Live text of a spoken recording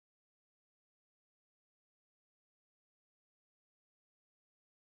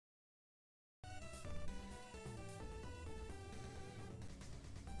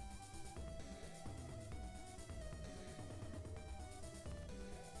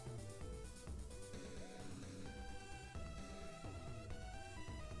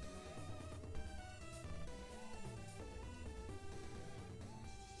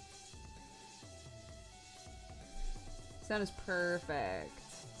Sound is perfect.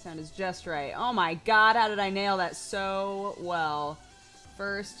 Sound is just right. Oh my god, how did I nail that so well?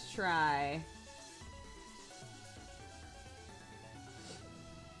 First try.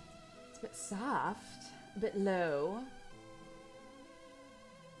 It's a bit soft, a bit low.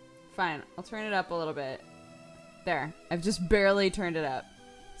 Fine, I'll turn it up a little bit. There, I've just barely turned it up.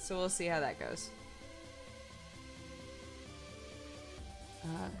 So we'll see how that goes.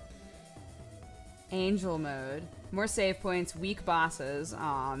 Angel mode. More save points, weak bosses.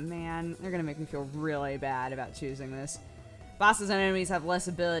 Aw, man. They're gonna make me feel really bad about choosing this. Bosses and enemies have less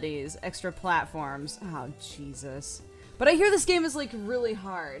abilities, extra platforms. Oh, Jesus. But I hear this game is, like, really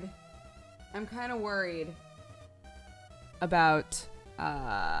hard. I'm kind of worried about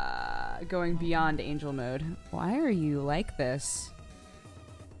going beyond Angel mode. Why are you like this?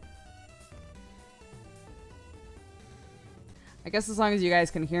 I guess as long as you guys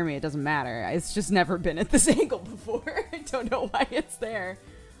can hear me, it doesn't matter. It's just never been at this angle before. I don't know why it's there.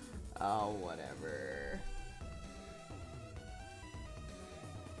 Oh, whatever.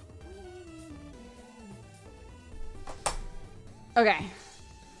 Okay.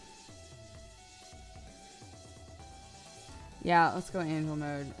 Yeah, let's go Angel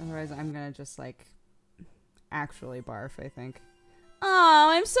mode. Otherwise, I'm gonna just, like, actually barf, I think. Oh,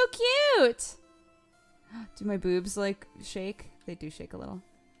 I'm so cute! Do my boobs, like, shake? They do shake a little.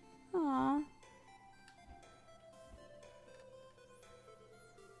 Aww.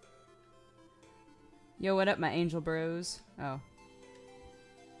 Yo, what up, my angel bros? Oh.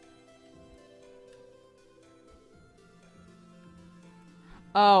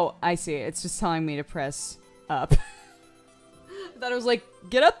 Oh, I see. It's just telling me to press up. I thought it was like,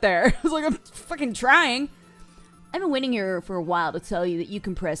 get up there. I was like, I'm fucking trying. I've been waiting here for a while to tell you that you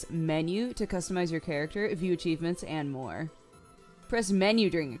can press menu to customize your character, view achievements, and more. Press menu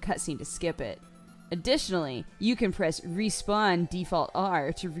during a cutscene to skip it. Additionally, you can press respawn default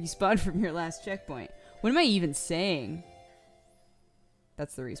R to respawn from your last checkpoint. What am I even saying?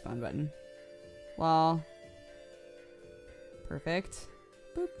 That's the respawn button. Lol. Perfect.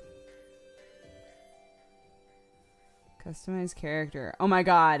 Boop. Customize character. Oh my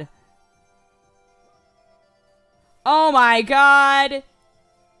god. Oh my god!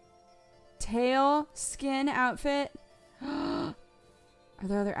 Tail skin outfit? Are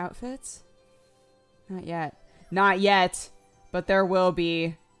there other outfits? Not yet. Not yet! But there will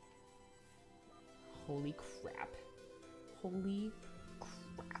be. Holy crap. Holy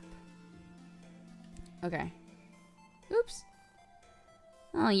crap. Okay. Oops.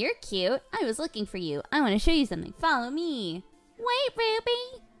 Oh, you're cute. I was looking for you. I want to show you something. Follow me. Wait,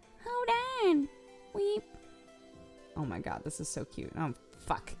 Ruby. Hold on. Weep. Oh my god, this is so cute. Oh,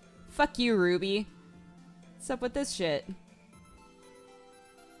 fuck. Fuck you, Ruby. What's up with this shit?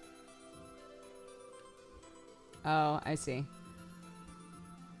 Oh, I see.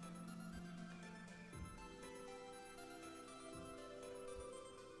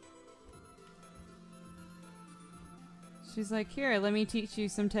 She's like, here, let me teach you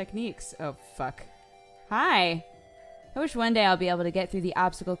some techniques. Oh, fuck. Hi. I wish one day I'll be able to get through the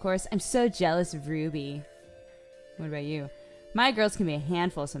obstacle course. I'm so jealous of Ruby. What about you? My girls can be a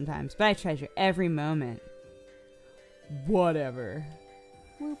handful sometimes, but I treasure every moment. Whatever.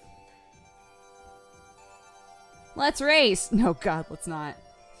 Whoop. Let's race! No, God, let's not.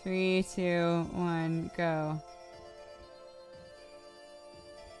 3, 2, 1, go.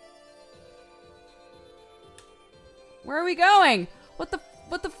 Where are we going? What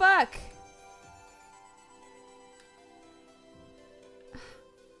the fuck?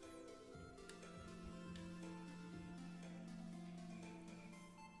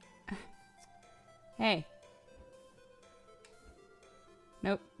 Hey.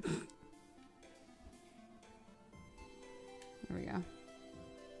 Nope. There we go.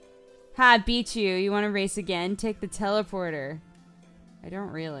 Ha, beat you. You want to race again? Take the teleporter. I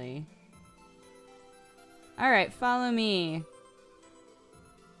don't really. Alright, follow me.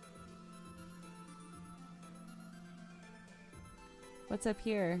 What's up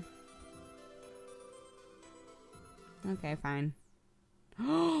here? Okay, fine.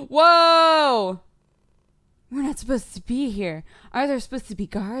 Whoa! We're not supposed to be here. Are there supposed to be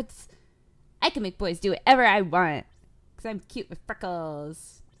guards? I can make boys do whatever I want. Because I'm cute with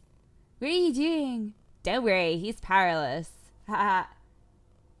freckles. What are you doing? Don't worry, he's powerless. Haha.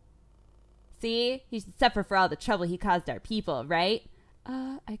 See? He should suffer for all the trouble he caused our people, right?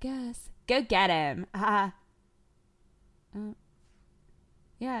 I guess. Go get him. Haha.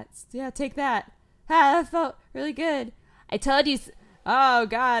 Yeah, take that. Ha, that felt really good. I told you... Oh,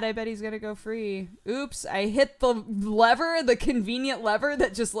 God, I bet he's gonna go free. Oops, I hit the lever, the convenient lever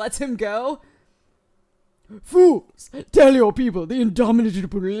that just lets him go. Fools! Tell your people the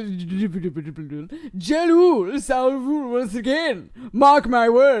indomitable Jelul shall rule once again. Mark my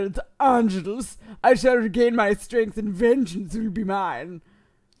words, Angelus. I shall regain my strength and vengeance will be mine.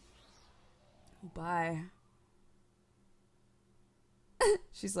 Bye.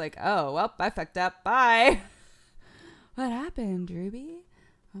 She's like, oh, well, I fucked up. Bye. What happened, Ruby?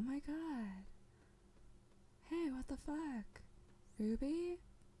 Oh my god. Hey, what the fuck? Ruby?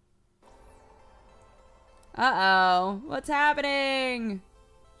 Uh-oh. What's happening?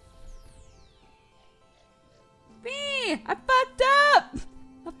 Me! I fucked up!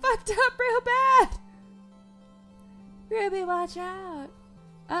 I fucked up real bad! Ruby, watch out!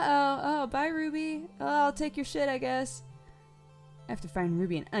 Uh-oh. Oh, bye, Ruby. Oh, I'll take your shit, I guess. I have to find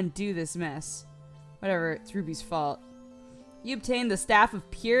Ruby and undo this mess. Whatever, it's Ruby's fault. You obtain the Staff of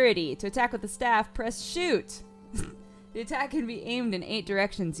Purity. To attack with the staff, press shoot. The attack can be aimed in 8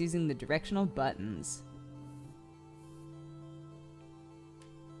 directions using the directional buttons.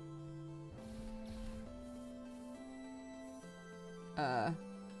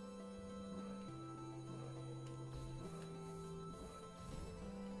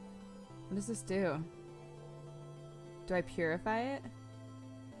 What does this do? Do I purify it?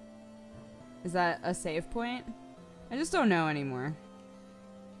 Is that a save point? I just don't know anymore.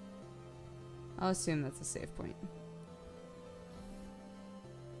 I'll assume that's a save point.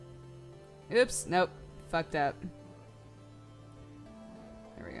 Oops, nope. Fucked up.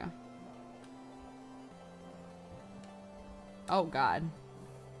 There we go. Oh god.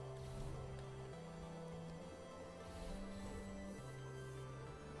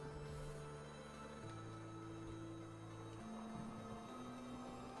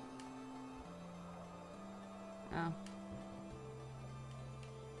 Oh.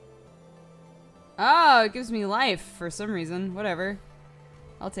 Oh, it gives me life for some reason. Whatever.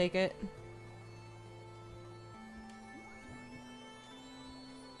 I'll take it.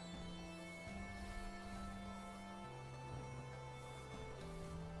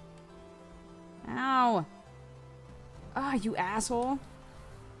 Ow. Ah, you asshole.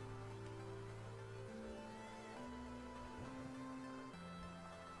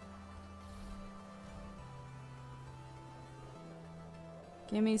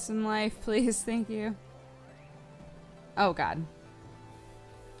 Give me some life, please. Thank you. Oh, God.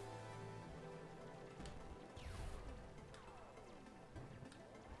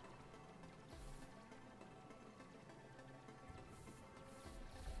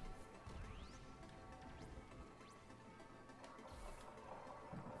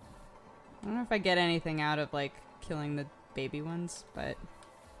 I don't know if I get anything out of, like, killing the baby ones, but...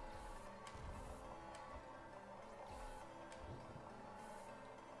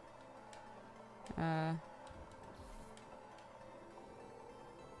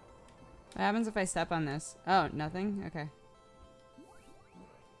 What happens if I step on this? Oh, nothing? Okay.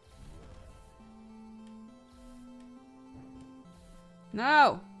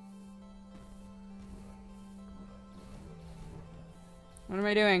 No! What am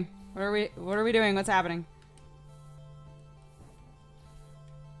I doing? What are we doing? What's happening?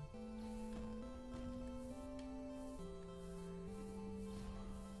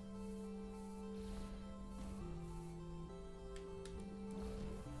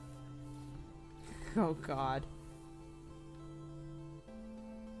 Oh god.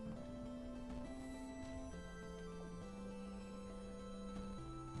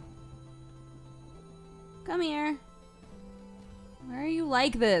 Come here. Why are you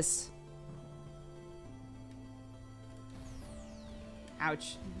like this?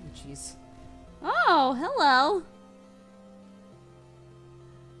 Ouch. Jeez. Oh, hello.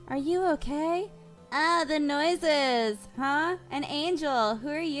 Are you okay? Ah, the noises. Huh? An angel. Who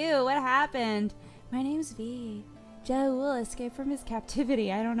are you? What happened? My name's V. Jaul escaped from his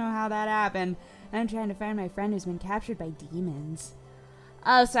captivity. I don't know how that happened. I'm trying to find my friend who's been captured by demons.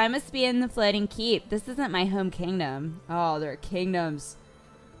 Oh, so I must be in the floating keep. This isn't my home kingdom. Oh, there are kingdoms.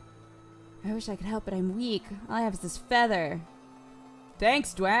 I wish I could help, but I'm weak. All I have is this feather.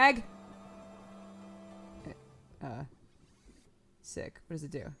 Thanks, Dwag. Sick. What does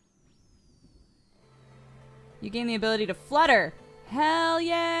it do? You gain the ability to flutter. Hell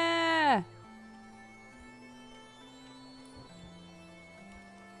yeah!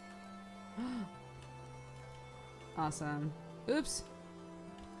 Awesome. Oops.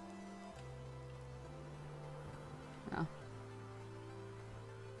 Oh.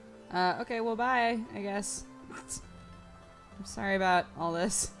 Okay, well, bye, I guess. I'm sorry about all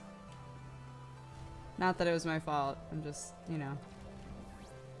this. Not that it was my fault. I'm just, you know.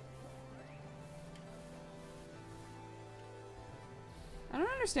 I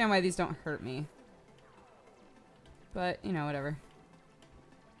don't understand why these don't hurt me. But, you know, whatever.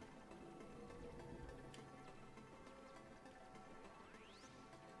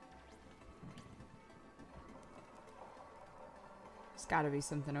 There's gotta be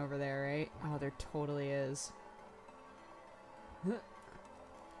something over there, right? Oh, there totally is.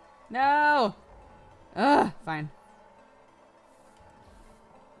 No! Ugh, fine.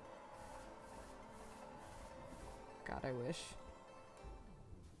 God, I wish.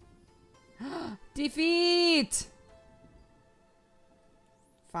 Defeat!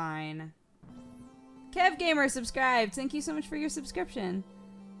 Fine. Kev Gamer subscribed. Thank you so much for your subscription.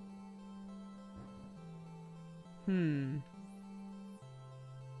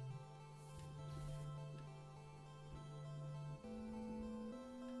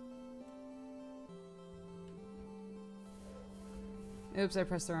 Oops, I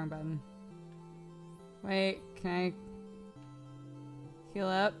pressed the wrong button. Wait, can I heal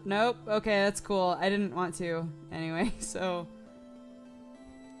up? Nope. Okay, that's cool. I didn't want to anyway, so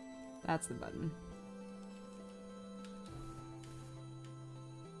that's the button.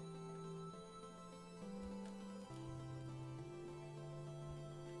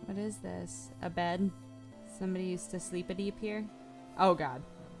 What is this? A bed? Somebody used to sleep a deep here? Oh god.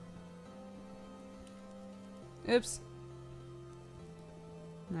 Oops.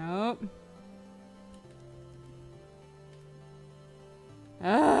 Nope.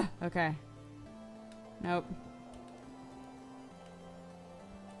 Okay. Nope.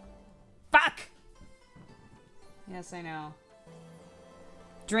 Fuck! Yes, I know.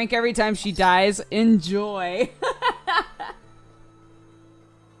 Drink every time she dies. Enjoy.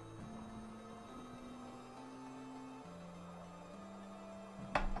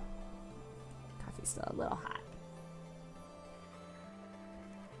 Coffee's still a little hot.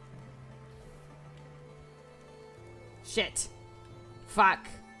 Shit. Fuck.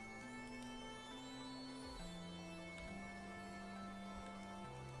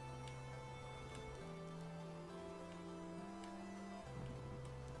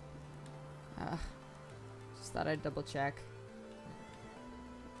 Just thought I'd double check.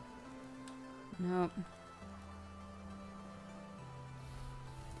 Nope.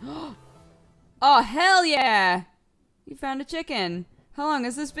 Oh, hell yeah! You found a chicken. How long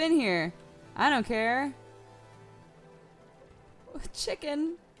has this been here? I don't care.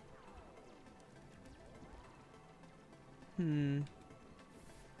 Chicken.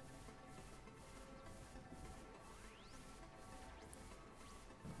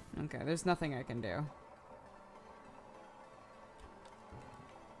 Okay, there's nothing I can do.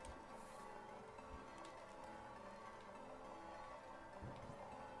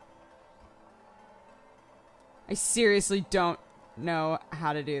 I seriously don't know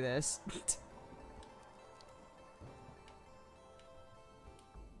how to do this.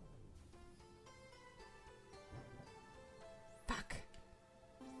 Fuck.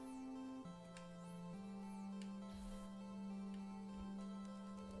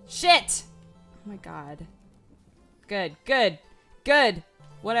 Shit! Oh my god. Good, good, good.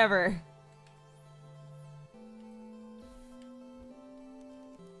 Whatever.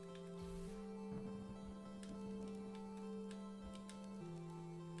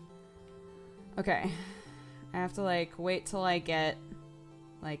 Okay. I have to like wait till I get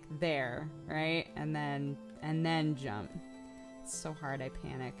like there, right? And then jump. It's so hard I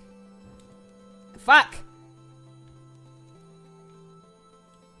panic. Fuck!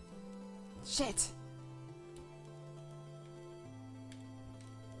 Shit.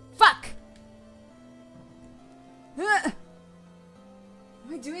 Fuck! Am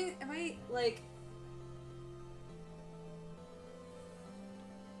I like...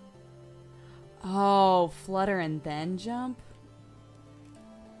 Oh, flutter and then jump?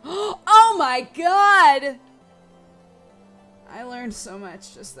 Oh my god! I learned so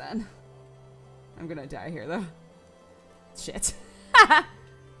much just then. I'm gonna die here though. Shit.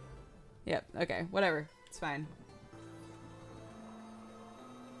 Yep, okay, whatever. It's fine.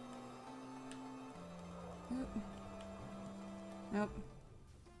 Nope. Nope.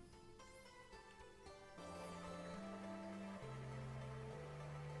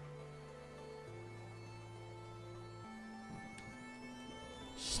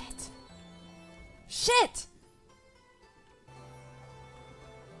 Shit. Shit!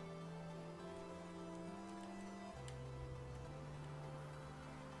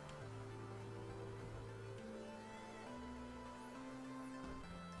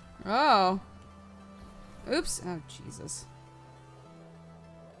 Oh. Oops. Oh, Jesus.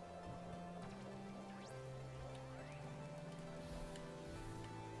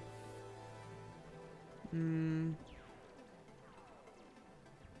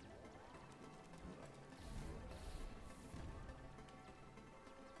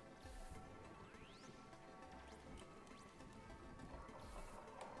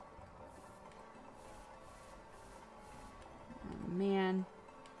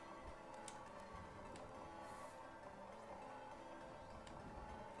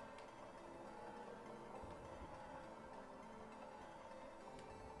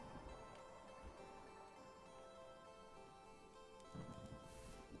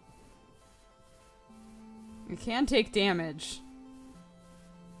 You can take damage.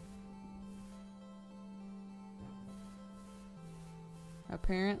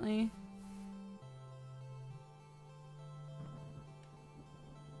 Apparently.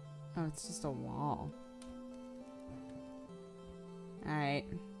 Oh, it's just a wall. Alright.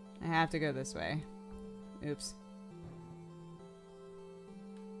 I have to go this way. Oops.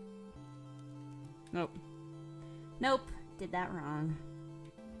 Nope. Nope. Did that wrong.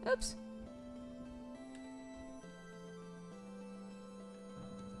 Oops.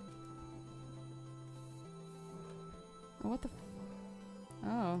 Oh, what the f—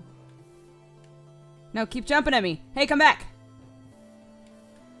 oh. No, keep jumping at me. Hey, come back.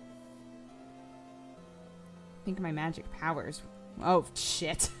 I think my magic powers. Oh,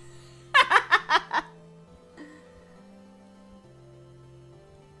 shit.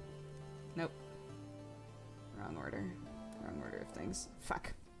 Nope. Wrong order. Wrong order of things.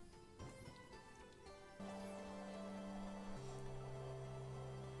 Fuck.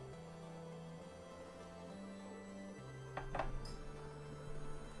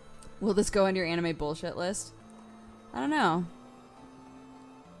 Will this go on your anime bullshit list? I don't know.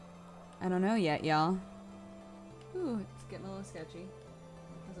 I don't know yet, y'all. Ooh, it's getting a little sketchy.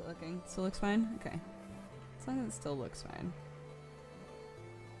 How's it looking? Still looks fine? Okay. As long as it still looks fine.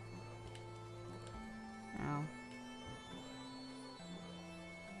 Ow.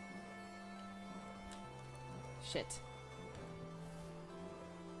 Shit.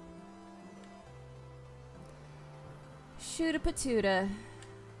 Shoota patuta.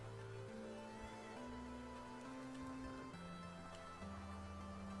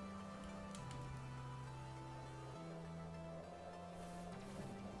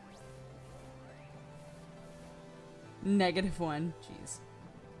 -1. Jeez.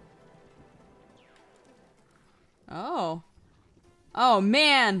 Oh. Oh,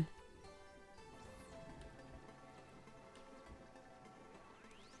 man!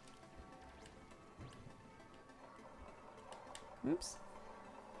 Oops.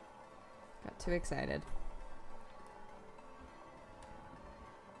 Got too excited.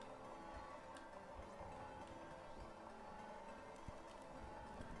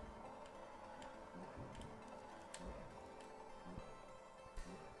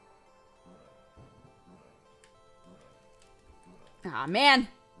 Aw, man!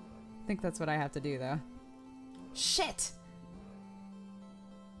 I think that's what I have to do, though. Shit!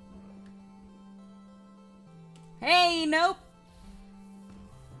 Hey, nope!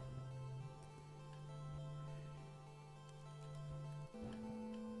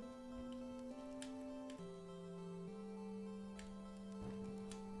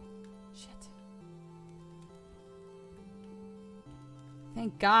 Shit.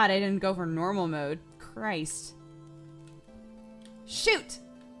 Thank God I didn't go for normal mode. Christ. Shoot!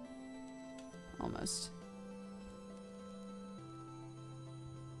 Almost.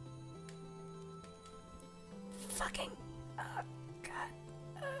 Fucking. Oh, God.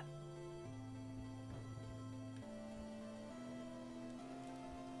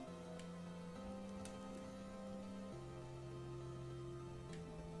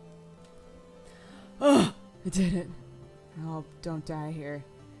 Oh, I did it. Oh, don't die here.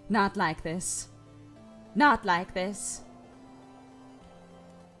 Not like this. Not like this.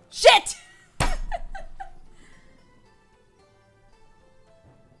 Shit!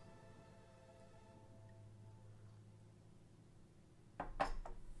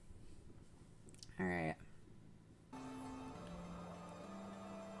 Alright.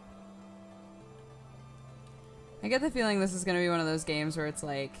 I get the feeling this is gonna be one of those games where it's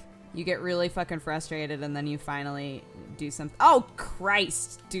like, you get really fucking frustrated and then you finally do something— oh,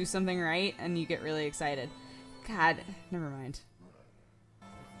 Christ! Do something right and you get really excited. God, never mind.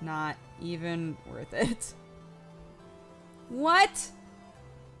 Not even worth it. What?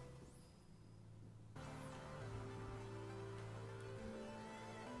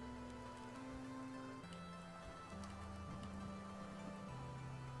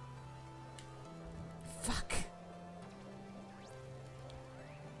 Fuck.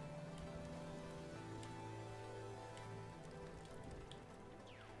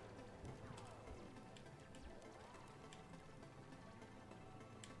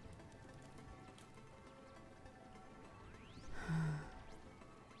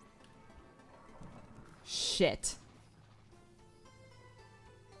 Shit.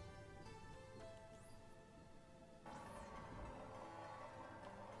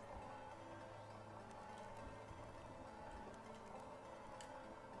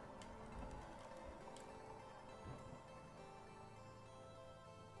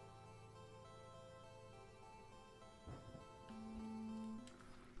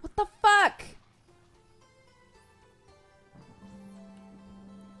 What the fuck?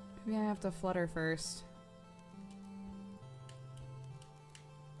 Maybe I have to flutter first.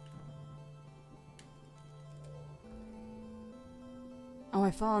 Oh,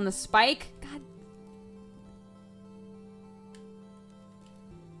 I fall on the spike? God.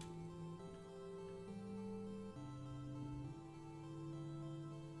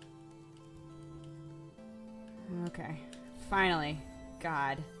 Okay. Finally.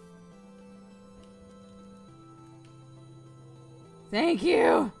 God. Thank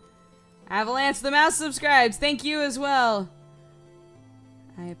you! Avalanche the Mouse subscribes. Thank you as well.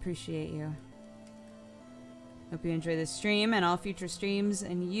 I appreciate you. Hope you enjoy this stream and all future streams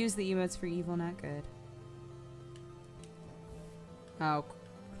and use the emotes for evil, not good. Oh,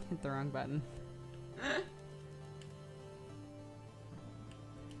 hit the wrong button.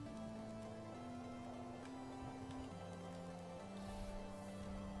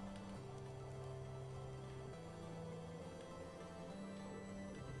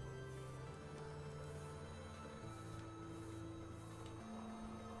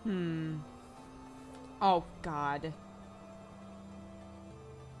 Oh, God.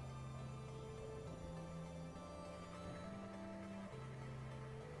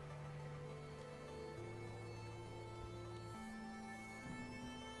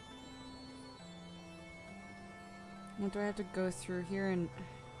 What do I have to go through here and...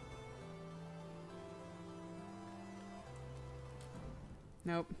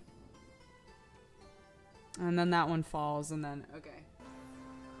 Nope. And then that one falls, and then... Okay.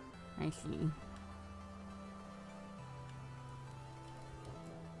 I see.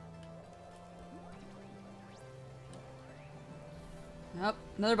 Oh,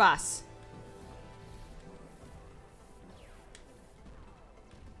 another boss.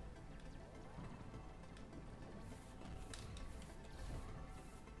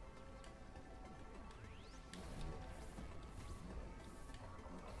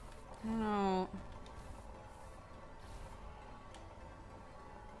 I don't know.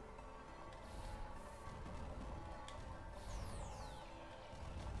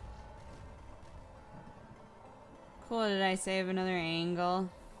 Cool, did I save another angle?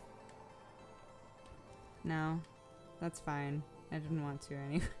 No. That's fine. I didn't want to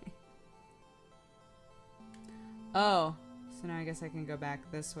anyway. Oh. So now I guess I can go back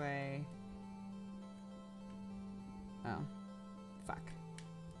this way. Oh. Fuck.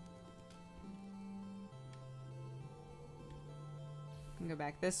 I can go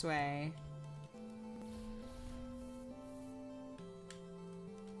back this way.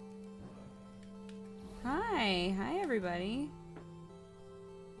 Hi. Hi, everybody.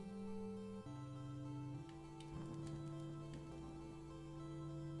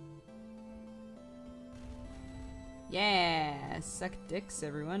 Yeah. Suck dicks,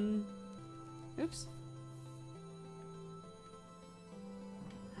 everyone. Oops.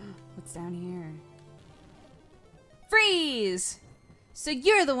 What's down here? Freeze! So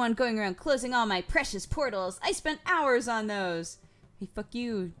you're the one going around closing all my precious portals. I spent hours on those. Hey, fuck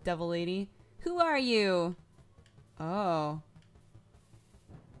you, devil lady. Who are you? Oh.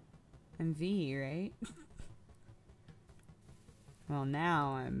 I'm V, right? Well,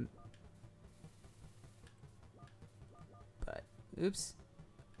 now I'm... Butt. Oops.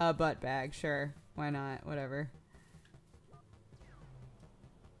 A butt bag, sure. Why not? Whatever.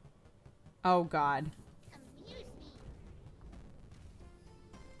 Oh, God.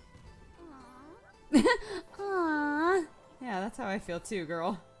 Aww. Yeah, that's how I feel too,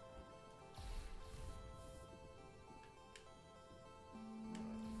 girl.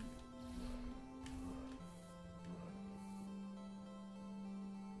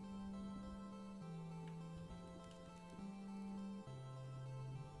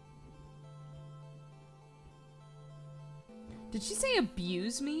 Did she say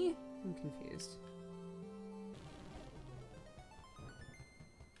abuse me? I'm confused.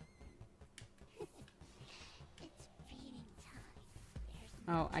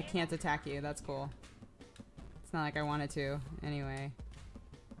 Oh, I can't attack you. That's cool. It's not like I wanted to, anyway.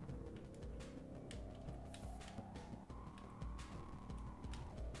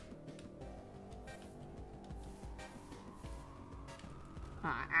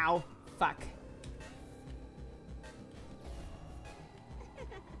 Ah, ow. Fuck.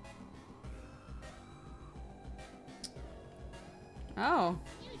 Oh.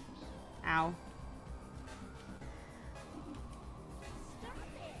 Ow.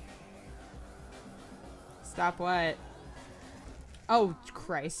 Stop what? Oh,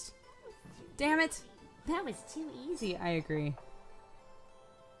 Christ. Damn it. That was too easy. I agree.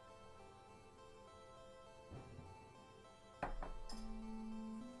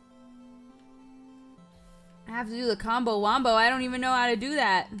 I have to do the combo wombo. I don't even know how to do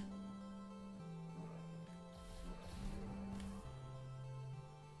that.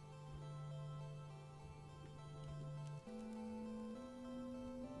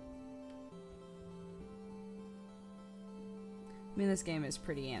 mean, this game is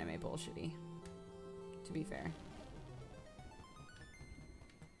pretty anime bullshitty, to be fair.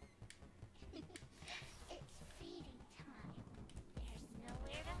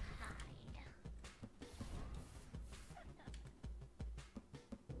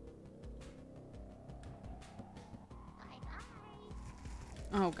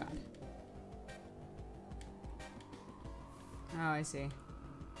 Oh god. Oh, I see.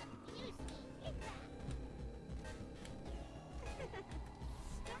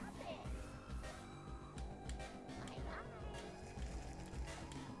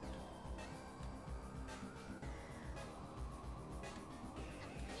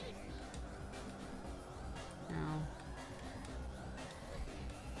 No.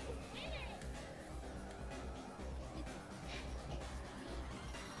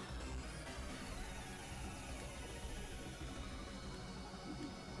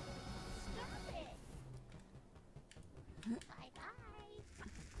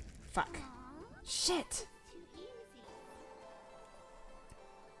 Fuck. Shit!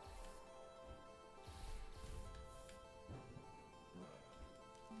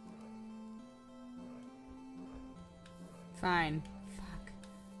 Fine. Fuck.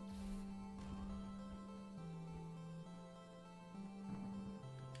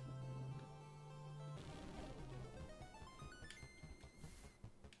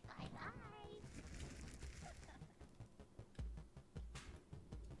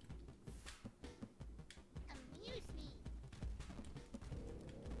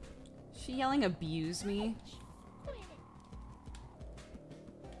 She yelling abuse me?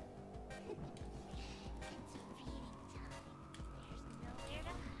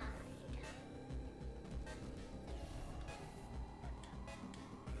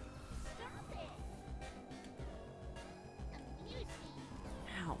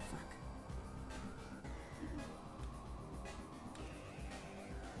 Ow, fuck.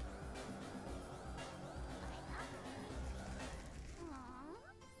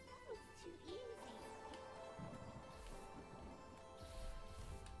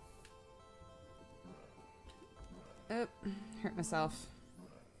 Oop, hurt myself.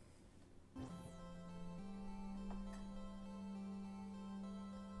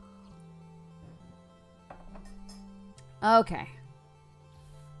 Okay.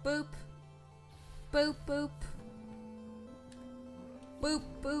 Boop. Boop, boop. Boop,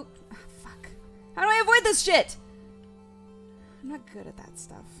 boop. Ah, fuck. How do I avoid this shit? I'm not good at that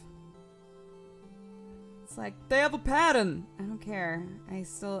stuff. It's like, they have a pattern. I don't care. I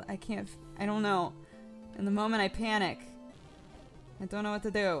can't, I don't know. In the moment I panic. I don't know what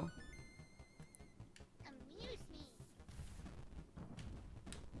to do.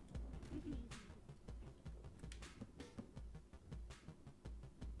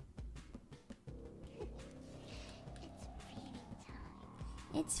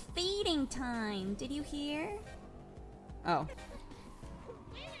 It's feeding time. Did you hear? Oh.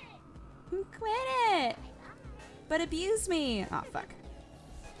 Quit it. But abuse me. Oh, fuck.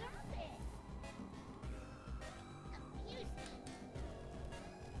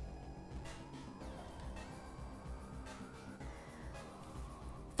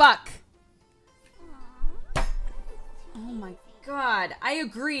 Fuck! Oh my god, I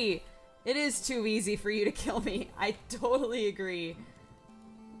agree. It is too easy for you to kill me. I totally agree.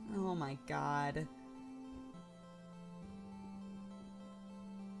 Oh my god.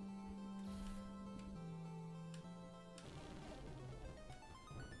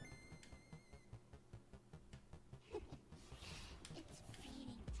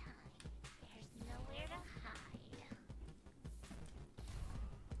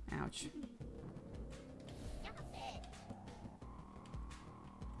 Ouch.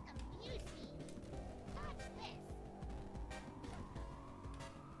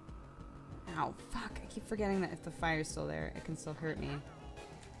 Ow, fuck. I keep forgetting that if the fire's still there, it can still hurt me.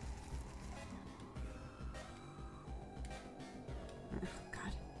 Oh,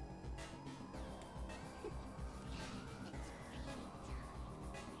 God.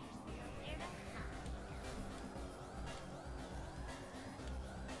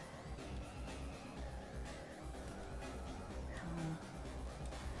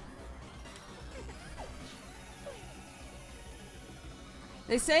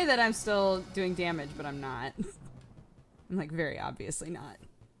 They say that I'm still doing damage, but I'm not. I'm like very obviously not.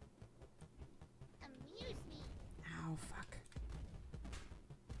 Ow, fuck.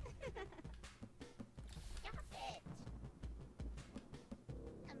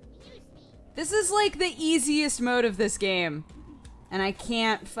 This is like the easiest mode of this game, and I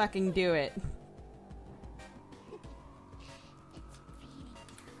can't fucking do it.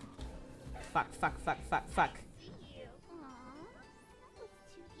 Fuck, fuck, fuck, fuck, fuck.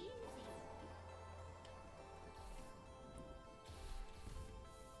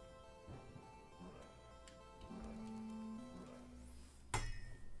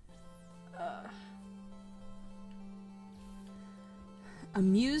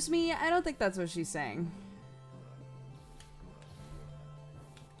 Amuse me? I don't think that's what she's saying.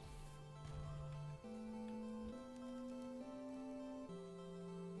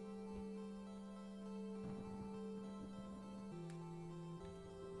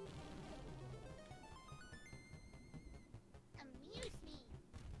 Amuse me.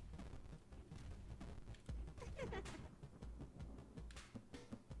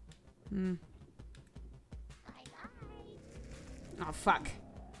 Hmm. Bye-bye. Oh, fuck.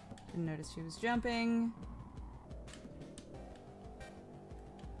 Didn't notice she was jumping.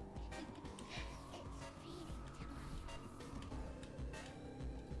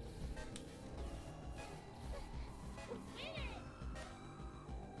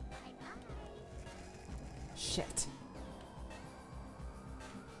 Shit.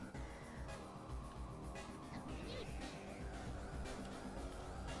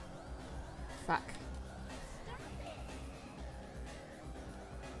 Fuck.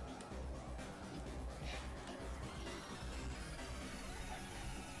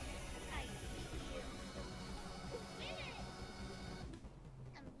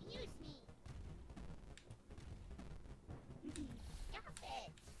 Amuse me. Stop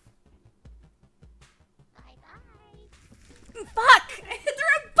it. Bye-bye. Fuck! I hit the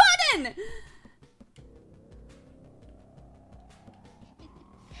wrong button!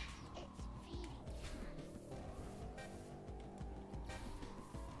 It's feeding time.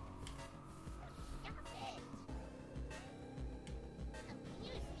 Stop it.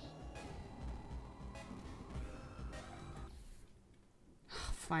 Amuse me.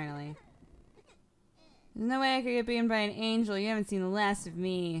 Finally. There's no way I could get beaten by an angel. You haven't seen the last of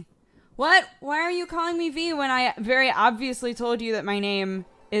me. What? Why are you calling me V when I very obviously told you that my name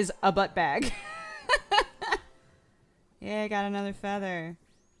is a butt bag? Yeah, I got another feather.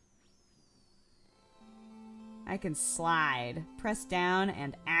 I can slide. Press down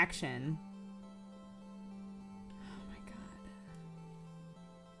and action. Oh my god.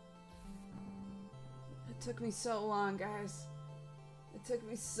 It took me so long, guys. It took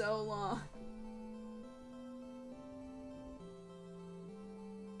me so long.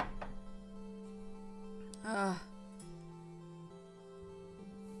 Ugh.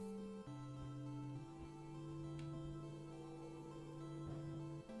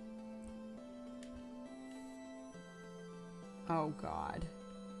 Oh god.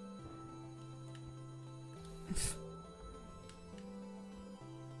 It's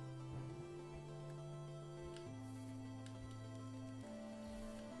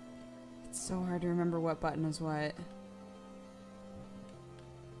so hard to remember what button is what.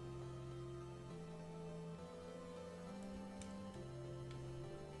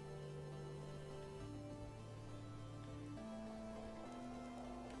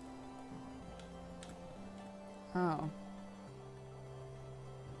 Oh.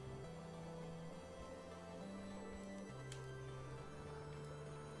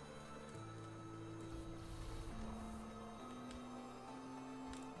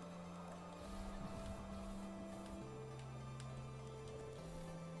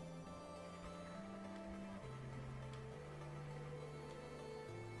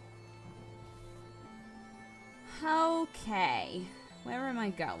 Okay. Where am I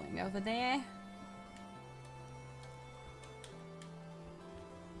going? Over there?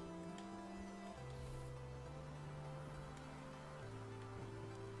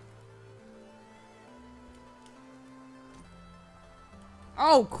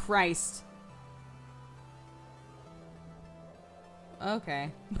 Oh, Christ.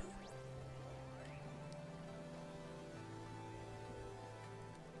 Okay.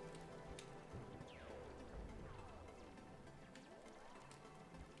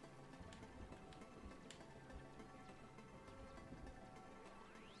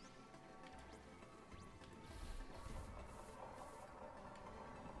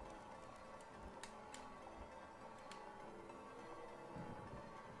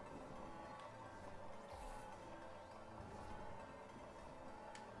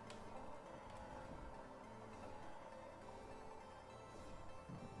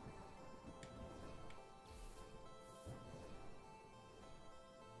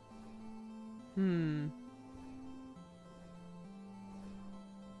 Hmm.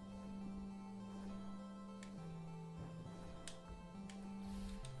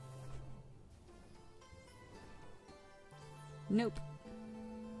 Nope.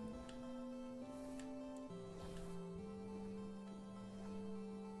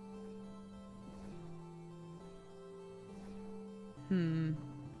 Hmm.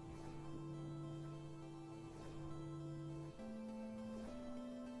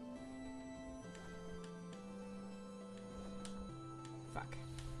 Fuck.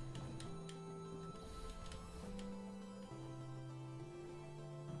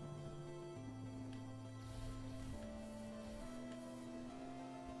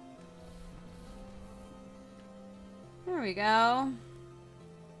 There we go.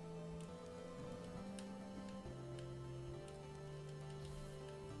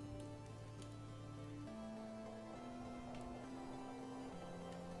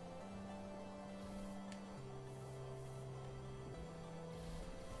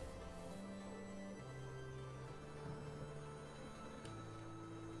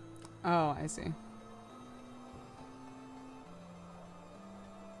 Oh, I see.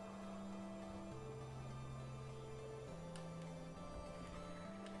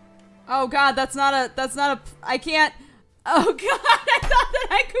 Oh god, that's not a, I can't, oh god, I thought that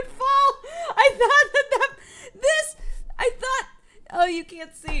I could fall. I thought oh, you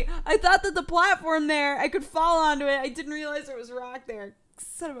can't see. I thought that the platform there, I could fall onto it. I didn't realize there was rock there.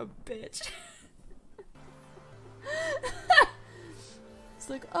 Son of a bitch. It's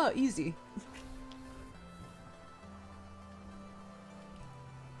like, oh, easy.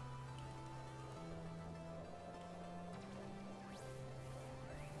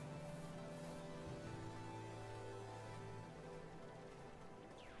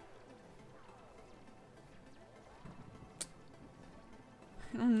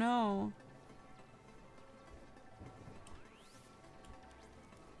 I don't know.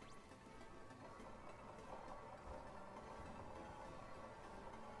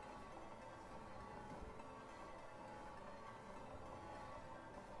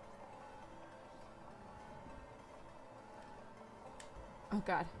 Oh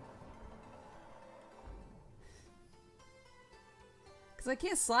god. Because I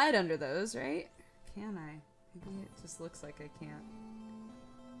can't slide under those, right? Can I? Maybe it just looks like I can't.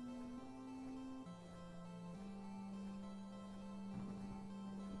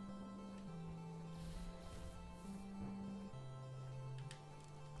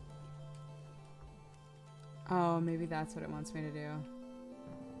 Oh, maybe that's what it wants me to do.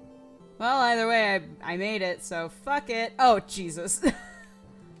 Well, either way, I made it, so fuck it. Oh, Jesus.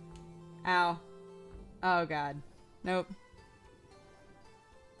 Ow. Oh, God. Nope.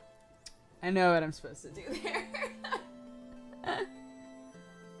 I know what I'm supposed to do there.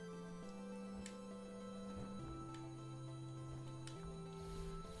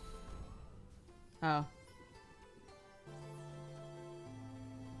 Oh.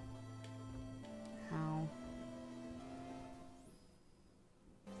 Ow.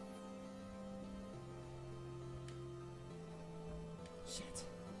 Shit.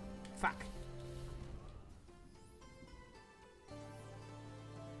 Fuck.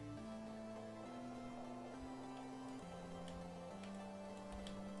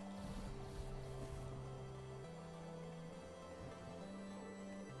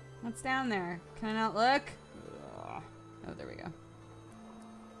 What's down there? Can I not look? Ugh. Oh, there we go.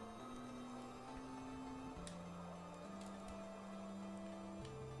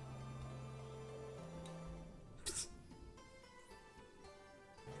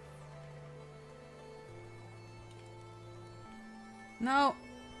 No.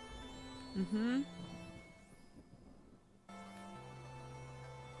 Mm-hmm.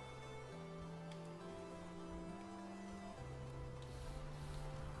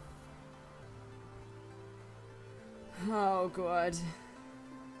 Oh, God.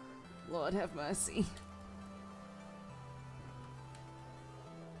 Lord have mercy.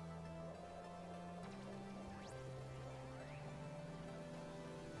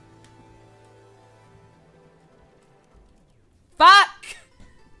 Fuck!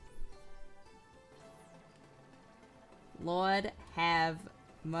 Lord have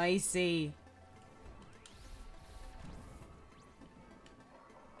mercy.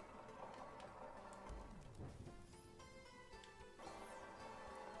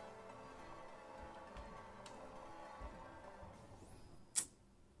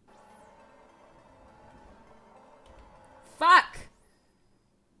 Fuck!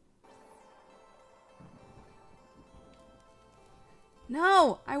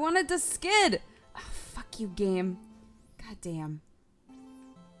 No! I wanted to skid! Oh, fuck you, game. God damn.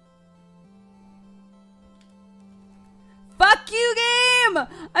 Fuck you, game!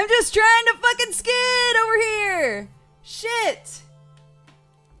 I'm just trying to fucking skid over here! Shit!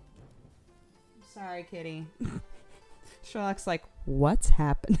 Sorry, kitty. Sherlock's like, what's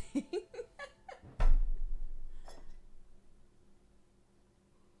happening?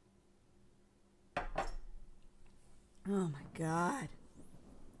 Oh my god.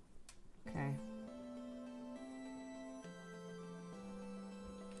 Okay.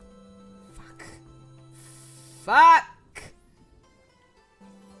 Fuck. Fuck!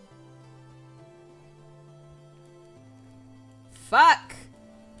 Fuck!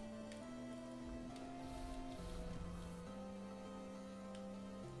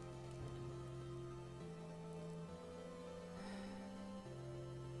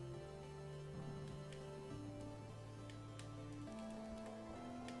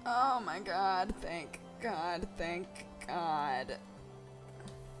 Oh my god, thank God, thank God.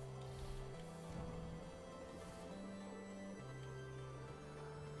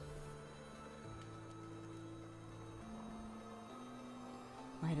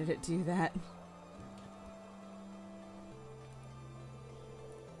 Why did it do that?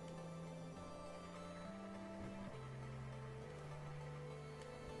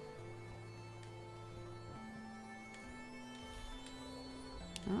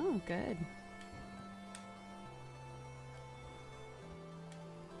 Oh, good.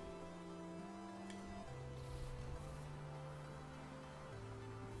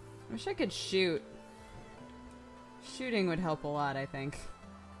 I wish I could shoot. Shooting would help a lot, I think.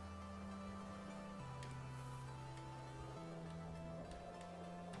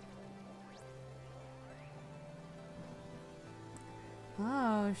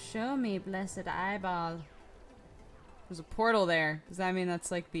 Oh, show me, blessed eyeball. There's a portal there. Does that mean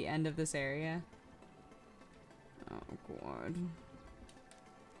that's like the end of this area? Oh, God.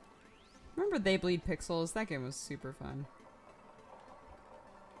 Remember They Bleed Pixels? That game was super fun.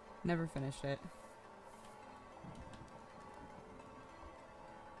 Never finished it.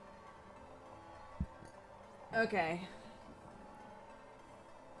 Okay.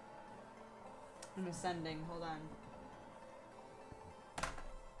 I'm ascending. Hold on.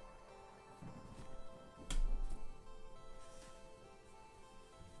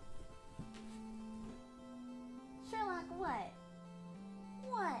 Sherlock, what?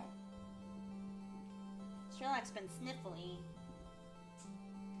 What? Sherlock's been sniffly.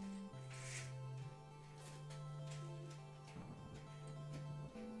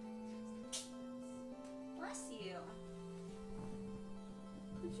 Bless you.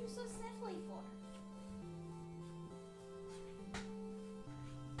 What you so sniffly for?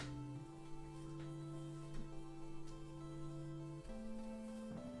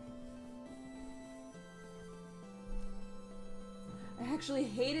 I actually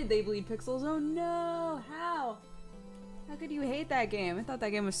hated They Bleed Pixels. Oh no! How? How could you hate that game? I thought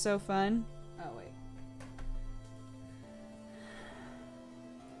that game was so fun. Oh wait.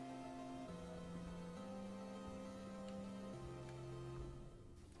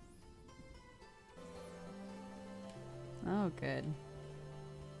 Oh, good.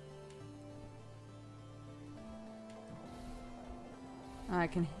 I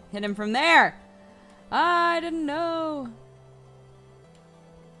can hit him from there! I didn't know!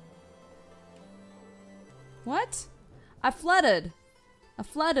 What? I flooded! I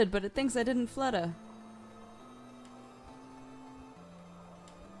flooded, but it thinks I didn't flutter.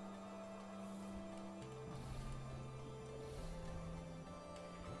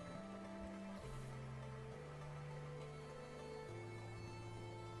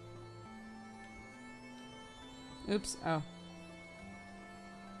 Oops. Oh.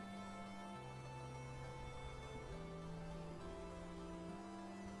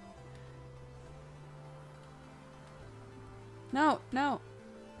 No, no.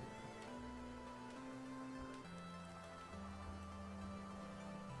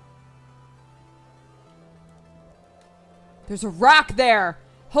 There's a rock there!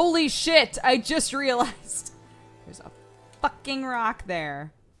 Holy shit! I just realized. There's a fucking rock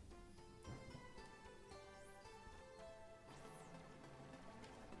there.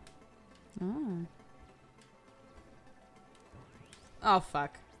 Oh. Oh,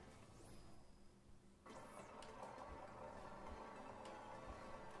 fuck.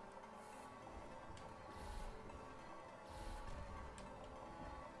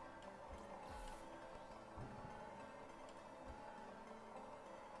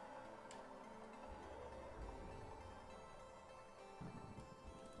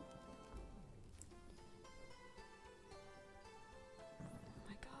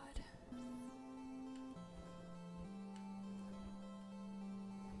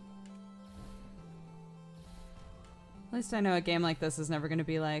 At least I know a game like this is never going to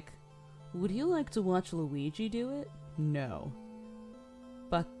be like, would you like to watch Luigi do it? No.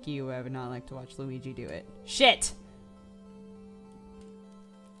 Fuck you, I would not like to watch Luigi do it. Shit!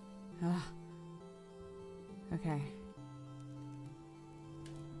 Ugh. Okay.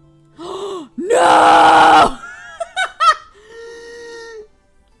 No!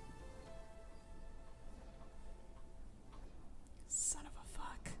 Son of a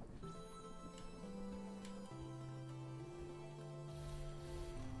fuck.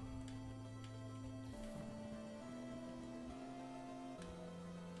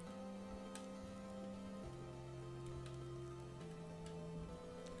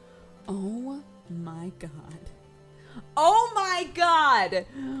 Oh my god. Oh my god!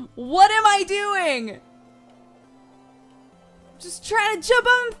 What am I doing? Just trying to jump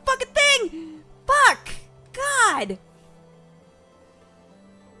on the fucking thing! Fuck! God!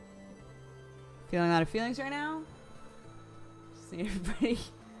 Feeling out of feelings right now? Just need everybody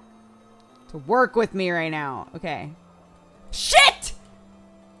to work with me right now. Okay. Shit!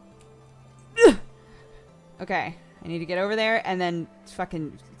 Ugh. Okay. I need to get over there and then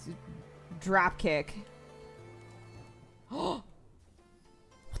fucking drop kick. What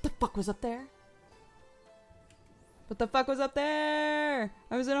the fuck was up there? What the fuck was up there?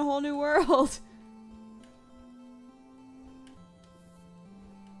 I was in a whole new world.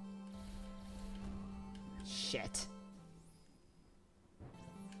 Shit.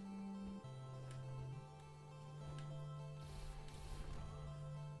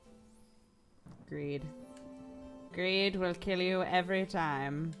 Greed. Greed will kill you every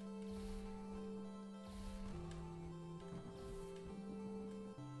time.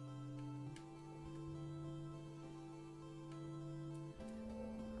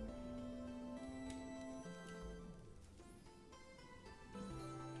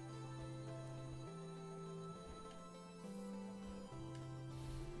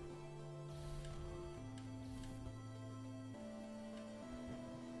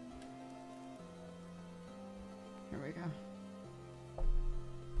 Here we go.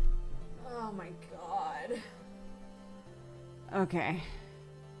 Oh my god. Okay.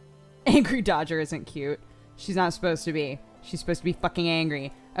 Angry Dodger isn't cute. She's not supposed to be. She's supposed to be fucking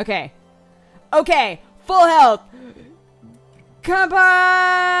angry. Okay. Okay. Full health. Come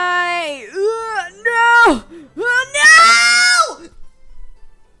by. No. No.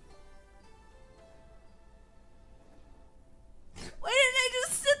 Why didn't I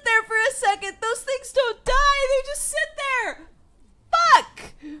just sit there for a second? Those things don't die. They just sit there. Fuck.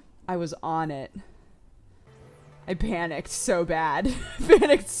 I was on it. I panicked so bad.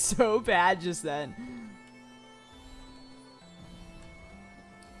 Panicked so bad just then.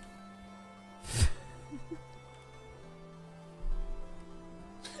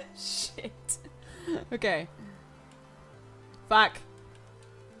 Shit. Okay. Fuck.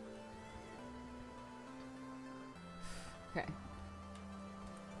 Okay.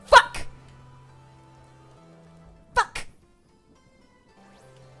 Fuck! Fuck!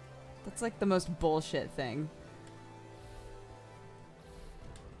 That's like the most bullshit thing.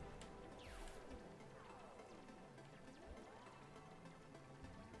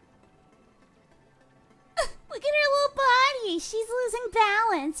 Look at her little body. She's losing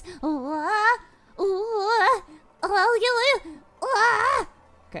balance.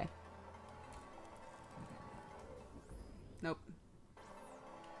 Okay. Nope.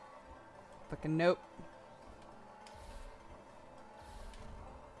 Fucking nope.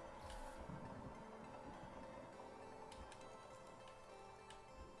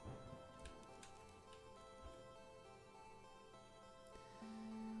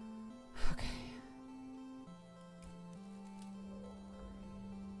 Okay.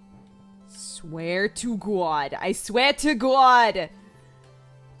 Swear to God. I swear to God.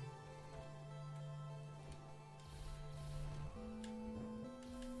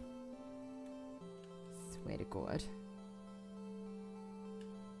 Swear to God.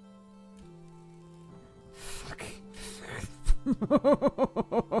 Fuck. If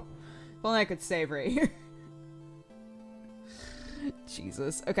only I could save right here.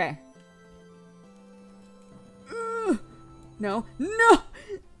 Jesus. Okay. No. No!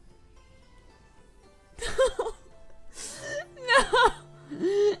 No!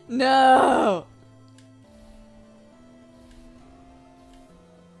 No!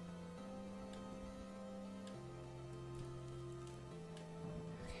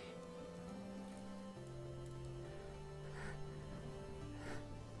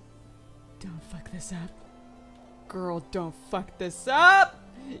 Don't fuck this up. Girl, don't fuck this up!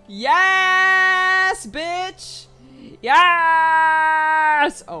 Yes, bitch!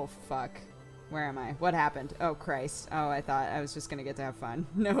 Yes! Oh, fuck. Where am I? What happened? Oh, Christ. Oh, I thought I was just gonna get to have fun.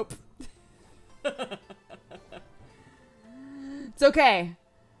 Nope. It's okay.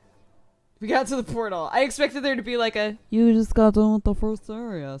 We got to the portal. I expected there to be like a, you just got done with the first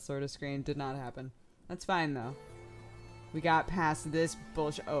area sort of screen. Did not happen. That's fine, though. We got past this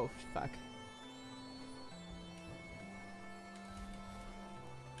bullshit. Oh, fuck.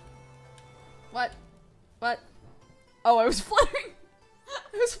 What? What? Oh, I was fluttering.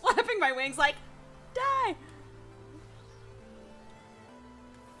 I was flapping my wings like, die.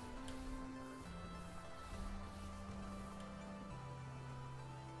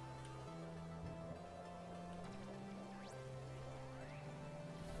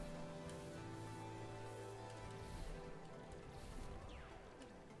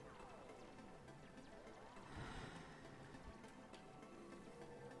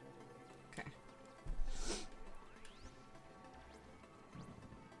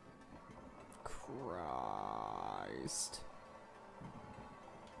 confused.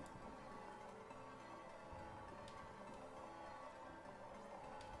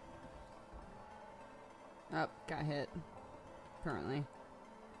 Oh, got hit. Apparently.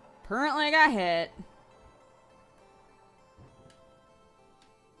 Apparently I got hit.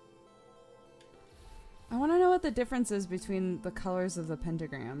 I want to know what the difference is between the colors of the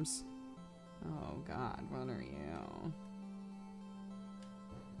pentagrams. Oh god, what are you?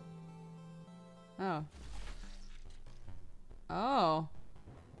 Oh. Oh.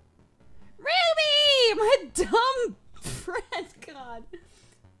 Ruby! My dumb friend, god.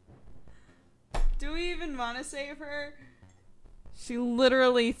 Do we even want to save her? She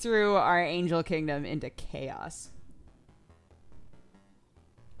literally threw our angel kingdom into chaos.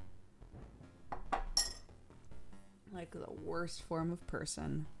 Like the worst form of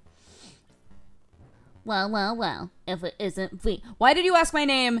person. Well, well, well. If it isn't V. Why did you ask my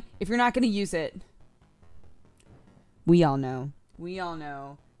name if you're not going to use it? We all know. We all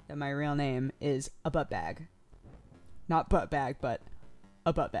know that my real name is a butt bag. Not butt bag, but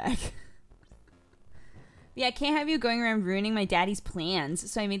a butt bag. Yeah, I can't have you going around ruining my daddy's plans,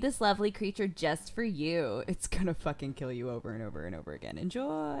 so I made this lovely creature just for you. It's gonna fucking kill you over and over and over again.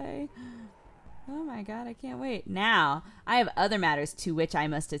 Enjoy. Oh my god, I can't wait. Now, I have other matters to which I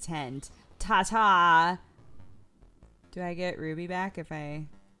must attend. Ta-ta! Do I get Ruby back if I...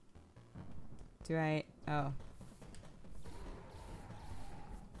 Do I... Oh.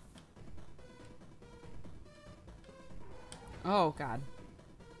 Oh god.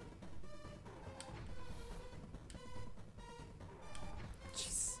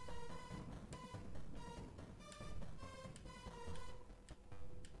 Jeez.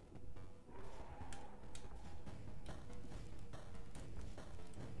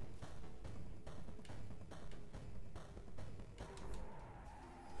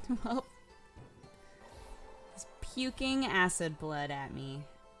 Well, he's puking acid blood at me.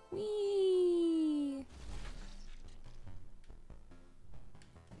 Whee!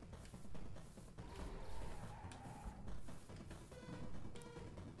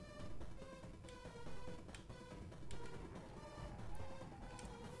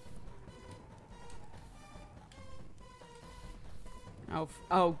 Oh,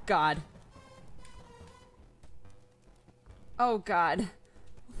 oh god. Oh god.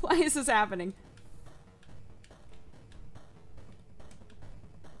 Why is this happening?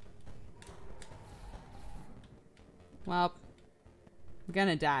 Well, I'm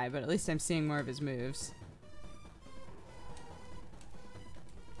gonna die, but at least I'm seeing more of his moves.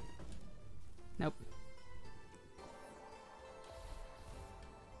 Nope.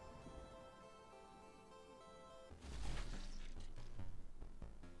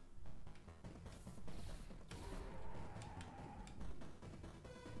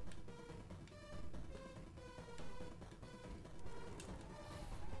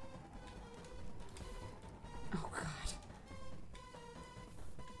 Oh god.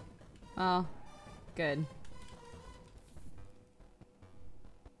 Oh, good.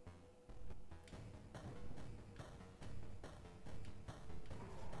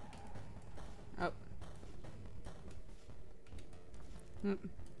 Oh. Mm.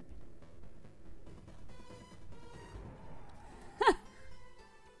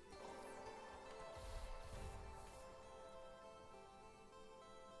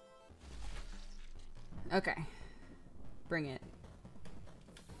 Okay. Bring it.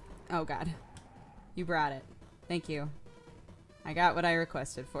 Oh god. You brought it. Thank you. I got what I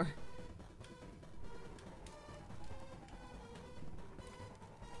requested for.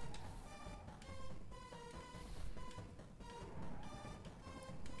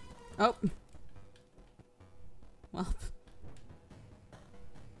 Oh. Well.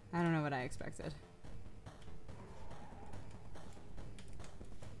 I don't know what I expected.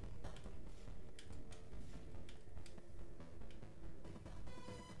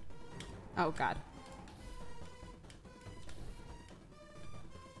 Oh god.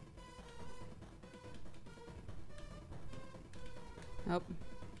 Nope.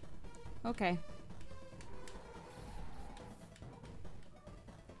 Okay.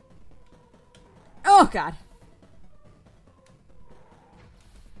 Oh god.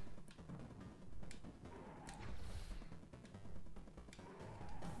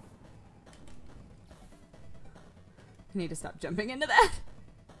 I need to stop jumping into that.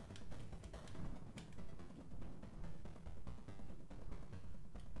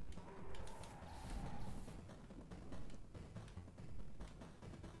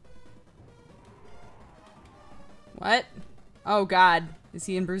 What? Oh god. Is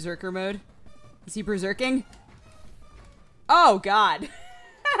he in berserker mode? Is he berserking? Oh god.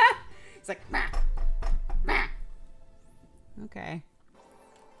 He's like, meh, meh,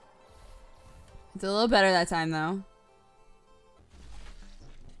 It's a little better that time, though.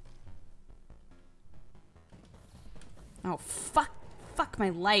 Oh, fuck. Fuck my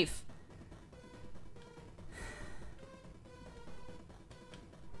life.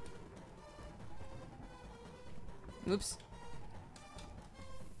 Oops.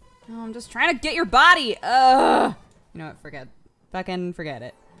 No, I'm just trying to get your body. Ugh. You know what? Forget. Fucking forget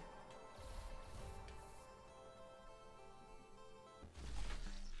it.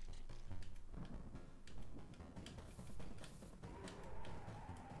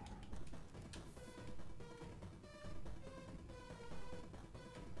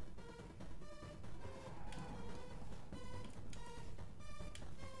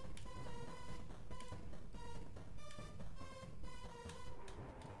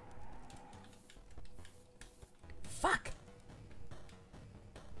 Fuck.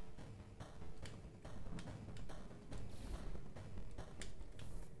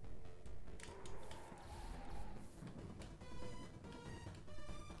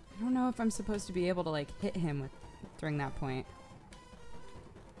 I don't know if I'm supposed to be able to like hit him with during that point.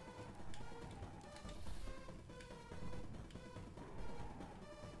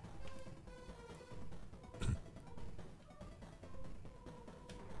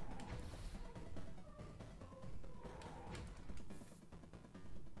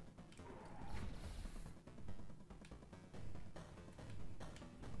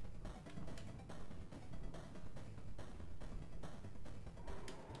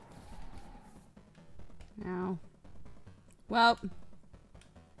 Ow. Well.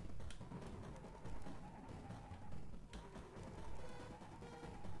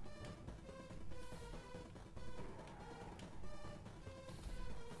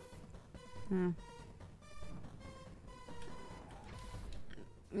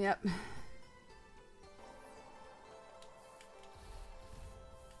 Yep.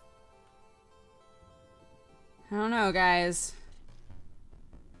 I don't know, guys.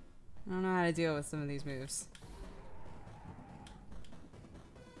 I don't know how to deal with some of these moves.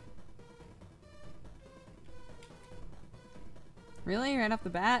 Really? Right off the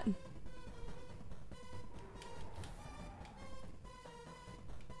bat?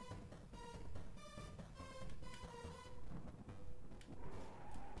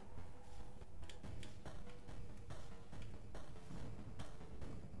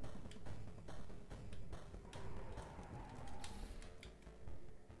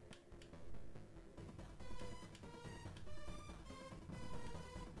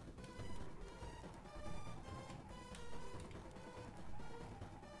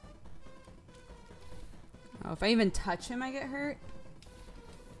 Oh, if I even touch him, I get hurt?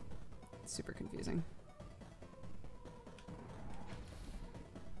 It's super confusing.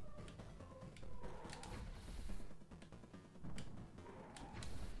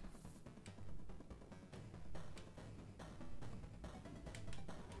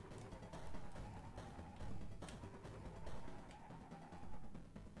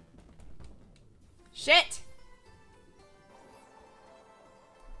 Shit!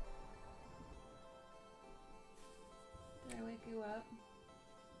 Did I wake you up?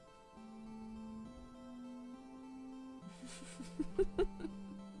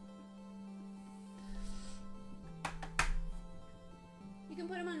 You can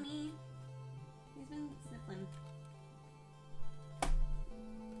put him on me. He's been sniffling.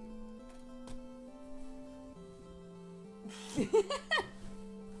 Come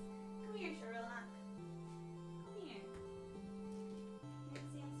here, Sherlock. Come here. You're in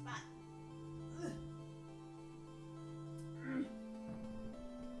the same spot.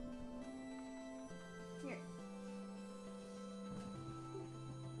 Here.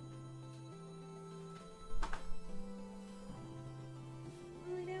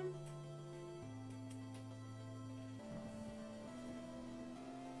 Lay down.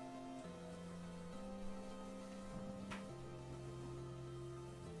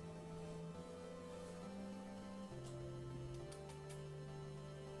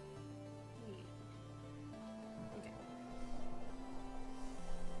 Okay.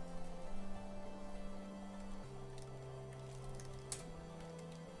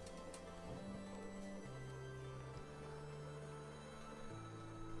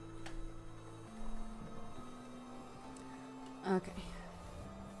 Okay.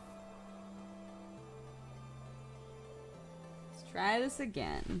 Let's try this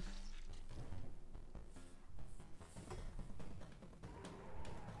again.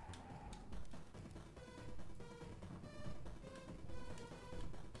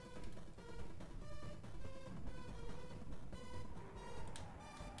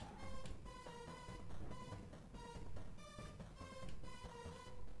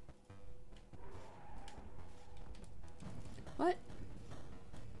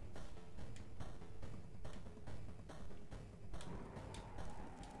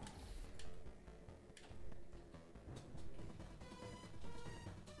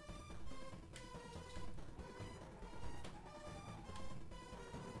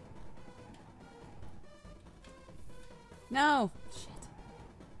 No. Shit.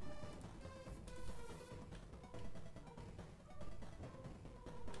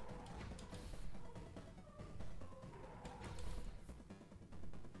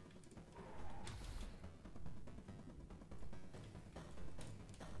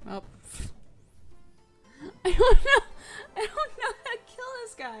 Oh. I don't know. I don't know how to kill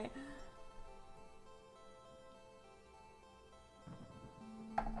this guy.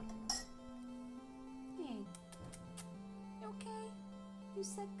 Hey. You okay? You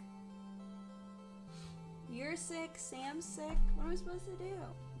sick? You're sick, Sam's sick. What am I supposed to do?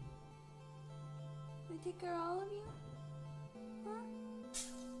 Can I take care of all of you? Huh?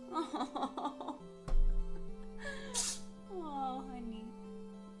 Oh. Oh, honey.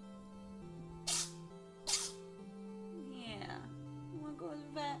 Yeah. You wanna go to the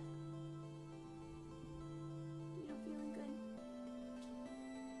vet? You not feeling good?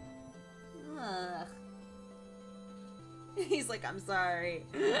 Ugh. He's like, I'm sorry.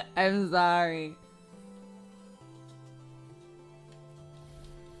 I'm sorry.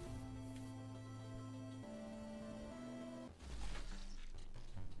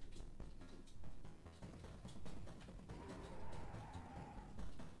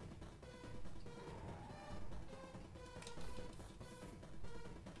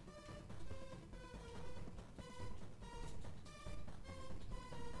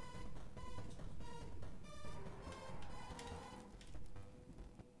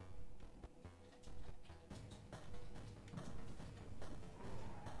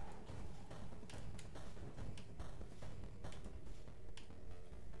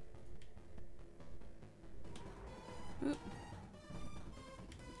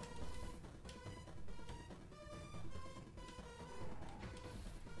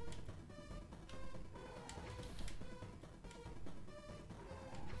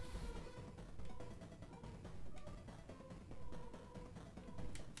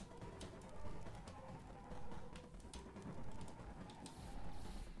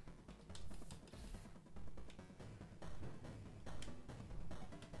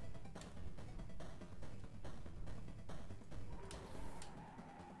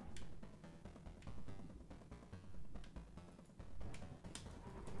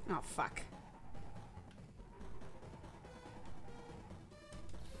 Oh, fuck.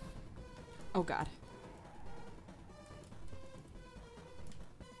 Oh, God.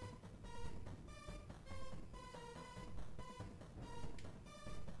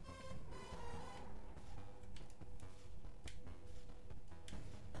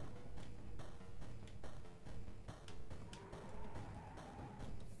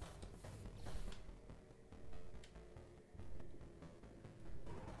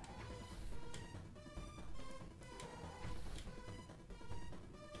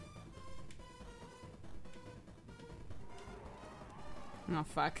 Oh,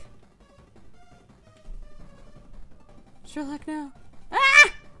 fuck. Sherlock, no. Ah!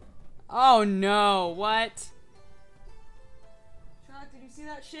 Oh, no. What? Sherlock, did you see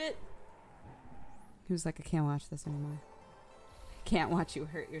that shit? He was like, I can't watch this anymore. I can't watch you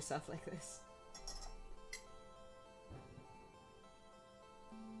hurt yourself like this.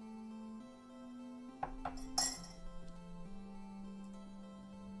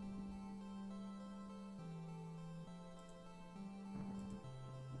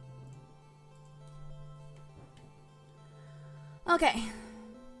 Okay.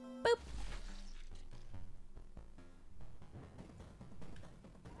 Boop.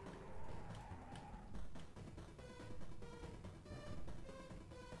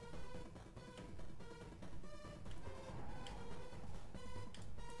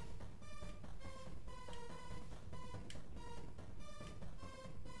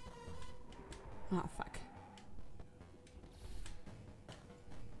 Oh, fuck.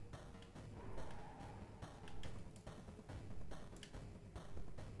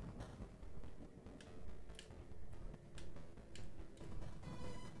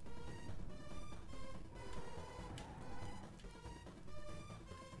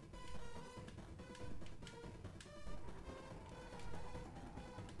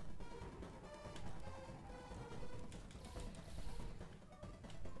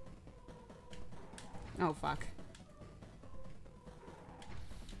 Oh, fuck.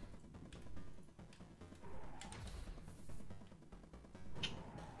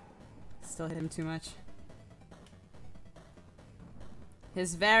 Still hit him too much.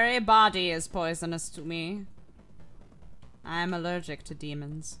 His very body is poisonous to me. I am allergic to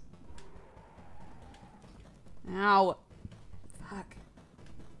demons. Ow. Fuck.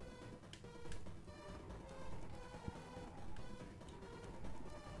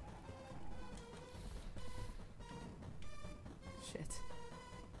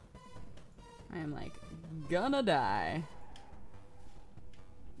 gonna die.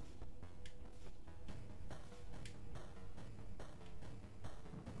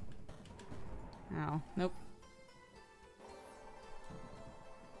 Oh, nope.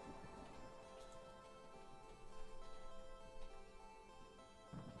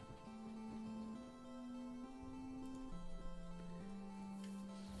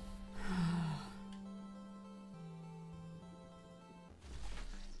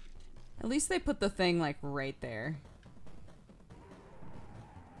 At least they put the thing, like, right there.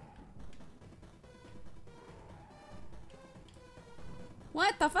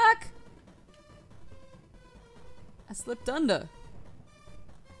 What the fuck? I slipped under.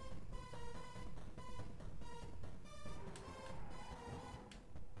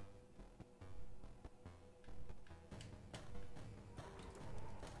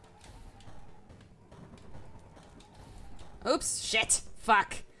 Oops, shit,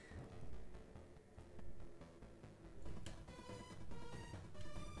 fuck.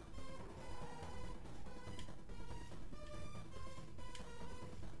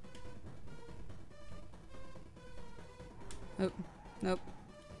 Nope. Nope.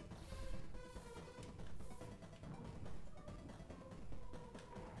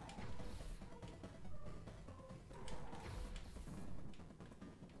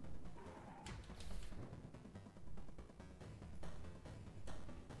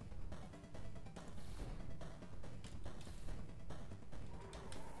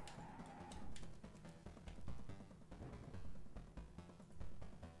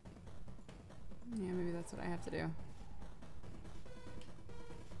 Yeah, maybe that's what I have to do.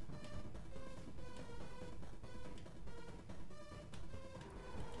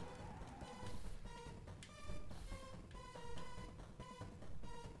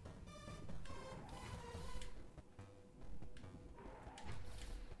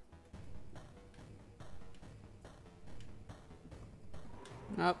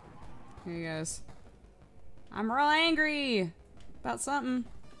 Nope. Here he goes. I'm real angry about something.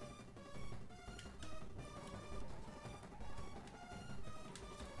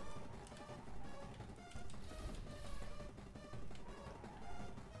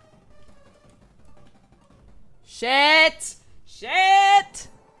 Shit! Shit!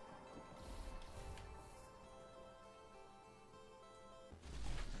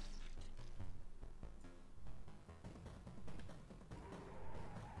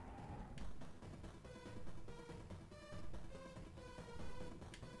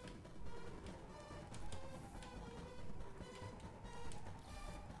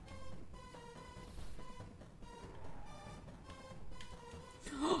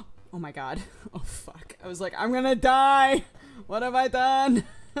 Oh my god. Oh fuck. I was like, I'm gonna die! What have I done?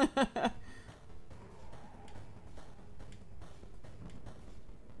 Oh,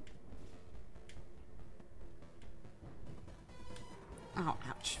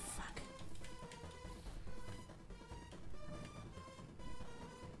 ouch. Fuck.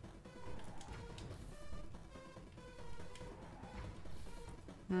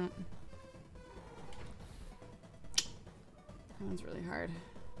 Hmm. That one's really hard.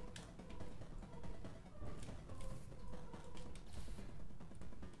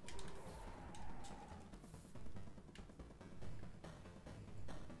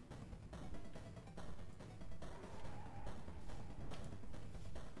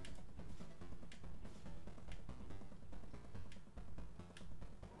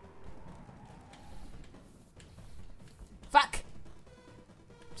 Fuck!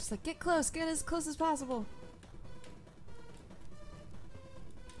 Just like, get close, get as close as possible.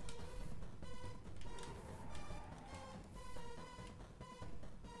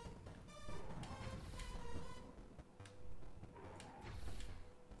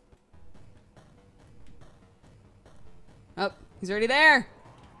 Oh, he's already there!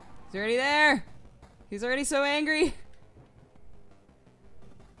 He's already there! He's already so angry!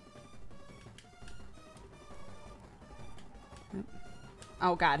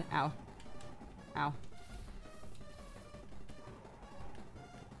 Oh god, ow. Ow.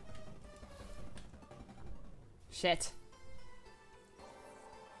 Shit.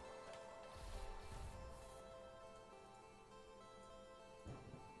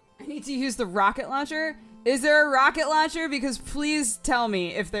 I need to use the rocket launcher? Is there a rocket launcher? Because please tell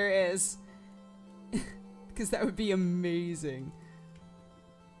me if there is. Because that would be amazing.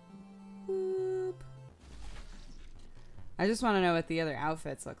 Whoop. I just want to know what the other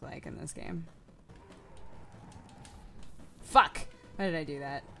outfits look like in this game. Fuck! Why did I do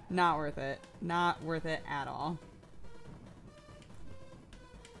that? Not worth it. Not worth it at all.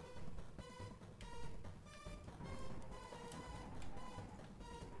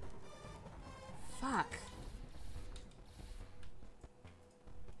 Fuck.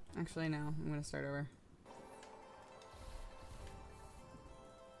 Actually, no. I'm gonna start over.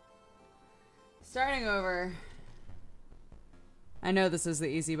 Starting over. I know this is the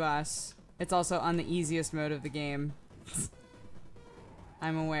easy boss. It's also on the easiest mode of the game.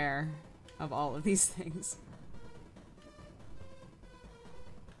 I'm aware of all of these things.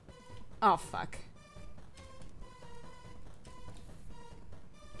 Oh, fuck.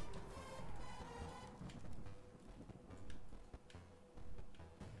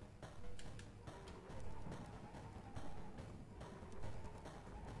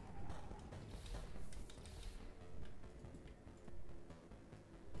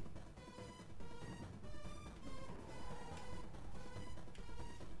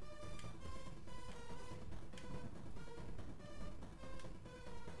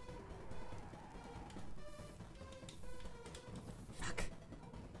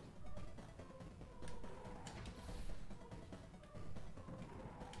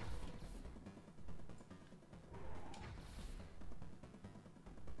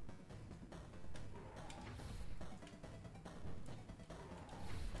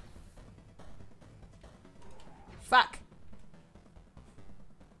 Fuck!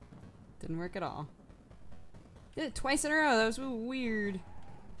 Didn't work at all. Did it twice in a row. That was weird.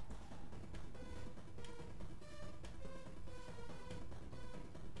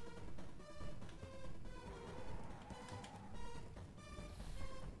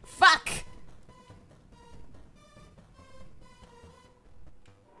 Fuck!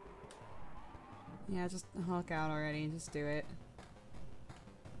 Yeah, just hulk out already. Just do it.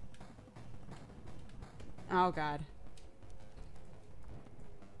 Oh, God.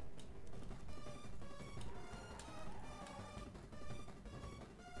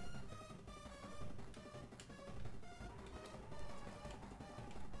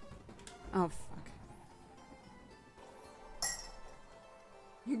 Oh, fuck.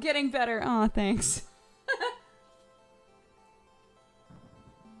 You're getting better. Oh, thanks.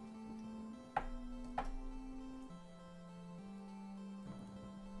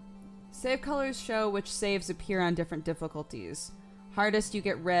 Save colors show which saves appear on different difficulties. Hardest you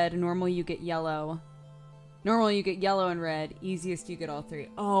get red, normal you get yellow. Normal you get yellow and red, easiest you get all three.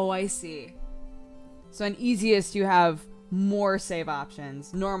 Oh, I see. So on easiest you have more save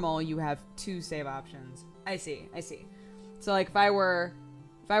options. Normal you have 2 save options. I see, I see. So like if I were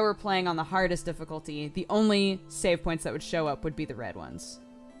playing on the hardest difficulty, the only save points that would show up would be the red ones.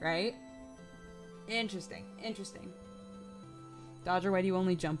 Right? Interesting, interesting. Dodger, why do you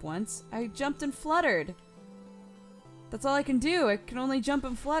only jump once? I jumped and fluttered. That's all I can do. I can only jump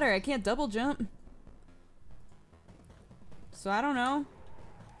and flutter. I can't double jump. So I don't know.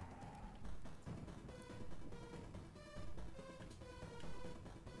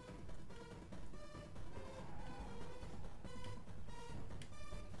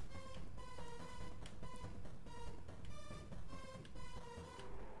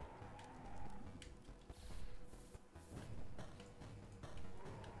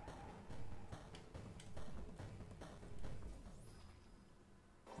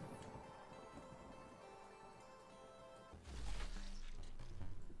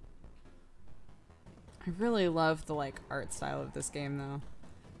 I really love the like art style of this game though.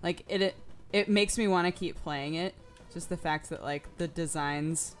 Like it makes me want to keep playing it. Just the fact that like the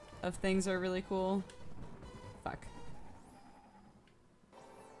designs of things are really cool. Fuck.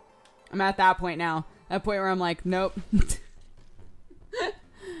 I'm at that point now. That point where I'm like, nope.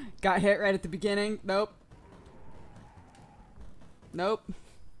 Got hit right at the beginning. Nope. Nope.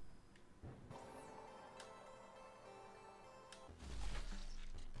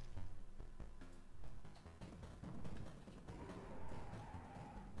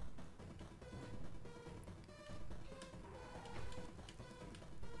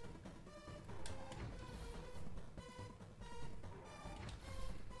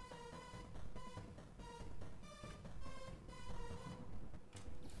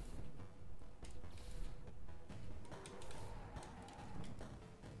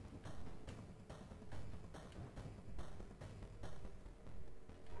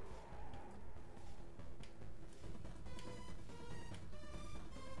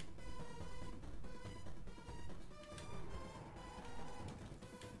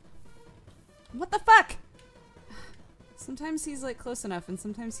 What the fuck? Sometimes he's like close enough and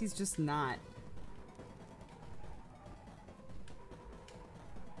sometimes he's just not.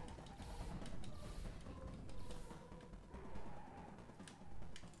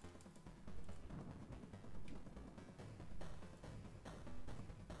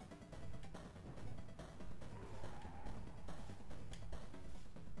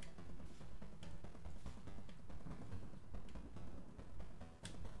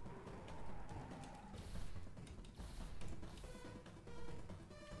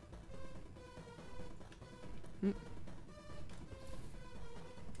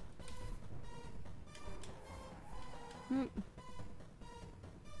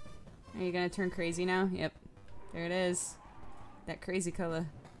 Are you gonna turn crazy now? Yep. There it is. That crazy color.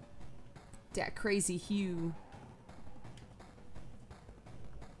 That crazy hue.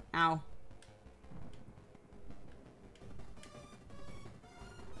 Ow.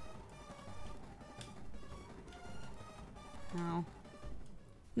 No.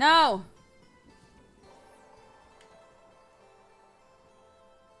 No!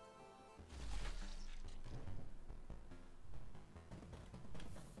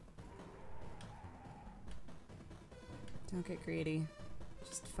 Don't get greedy.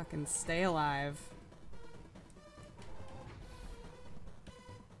 Just fucking stay alive.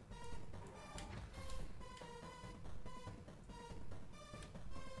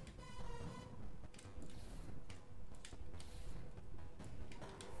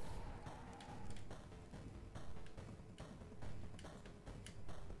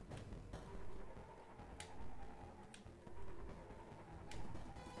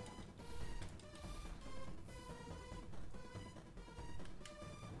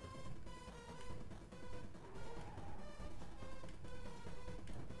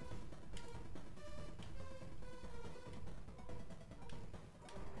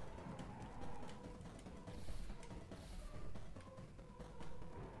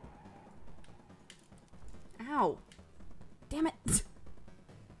 Ow. Damn it.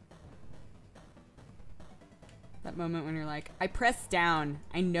 That moment when you're like, I pressed down.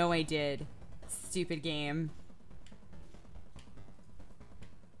 I know I did. Stupid game.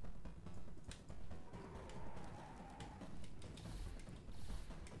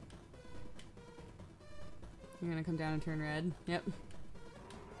 You're gonna come down and turn red. Yep.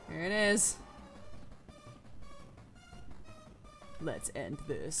 There it is. Let's end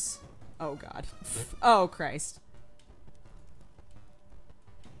this. Oh god. Oh Christ.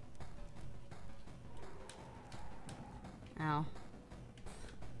 Ow.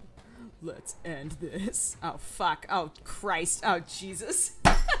 Let's end this. Oh fuck. Oh Christ. Oh Jesus.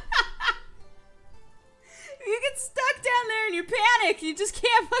 You get stuck down there and you panic. You just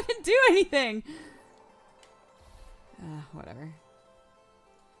can't fucking do anything. Whatever.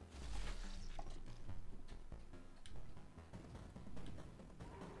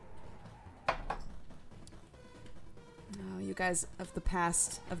 Oh, you guys of the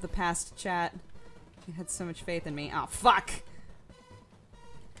past chat. You had so much faith in me. Oh, fuck!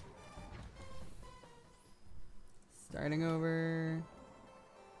 Starting over.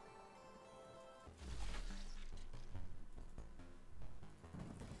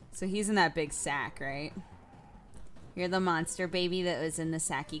 So he's in that big sack, right? You're the monster baby that was in the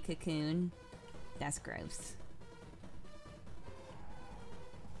sacky cocoon. That's gross.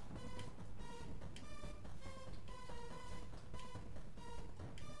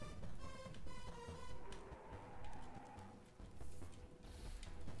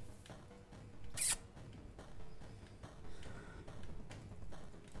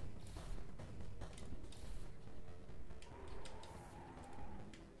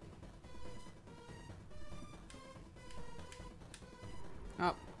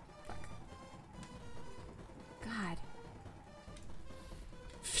 Oh, fuck. God.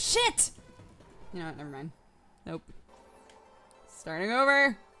 Shit! You know what, never mind. Nope. Starting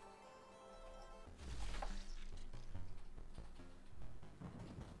over.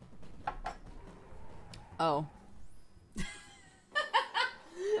 Oh.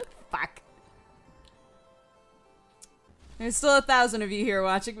 Fuck. There's still 1,000 of you here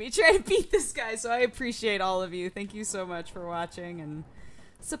watching me try to beat this guy, so I appreciate all of you. Thank you so much for watching and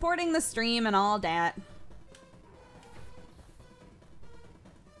supporting the stream and all that.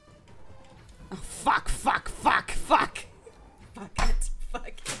 Oh, fuck, fuck, fuck, fuck. Fuck it, fuck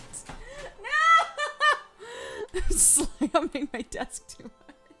it. No! I'm slamming my desk too much.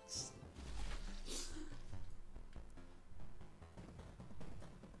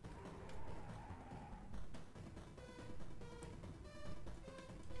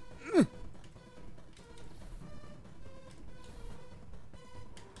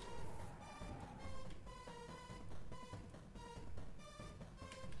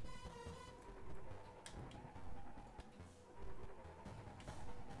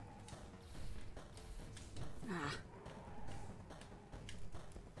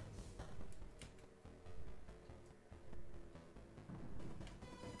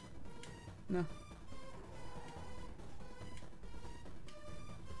 No.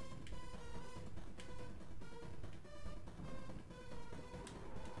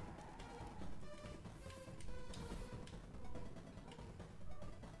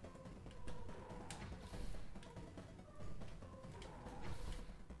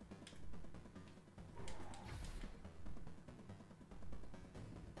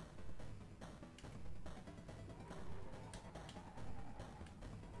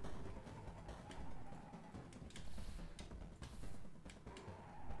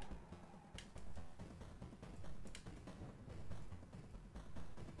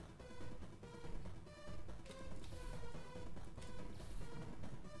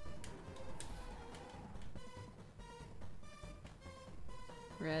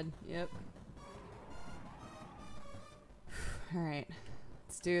 red. Yep. Alright.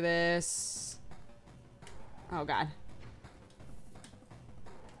 Let's do this. Oh, God.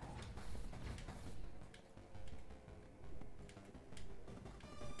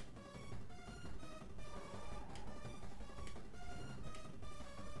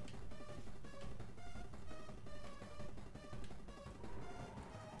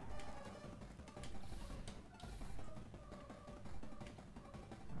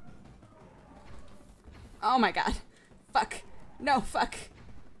 Oh my God. Fuck. No, fuck.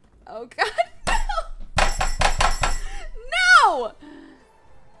 Oh God. No! No!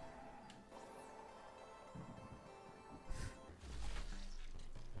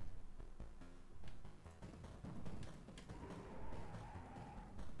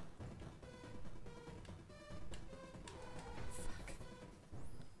 Fuck.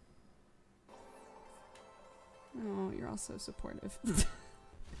 Oh, you're all so supportive.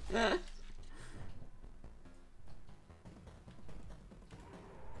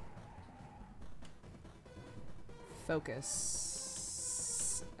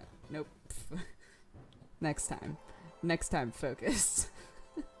 Focus. Nope. Next time. Next time, focus.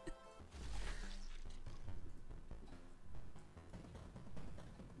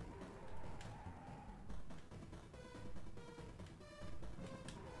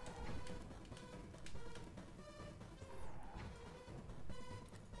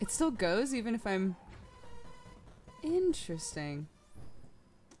 It still goes even if I'm... Interesting.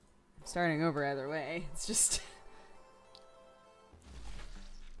 I'm starting over either way. It's just...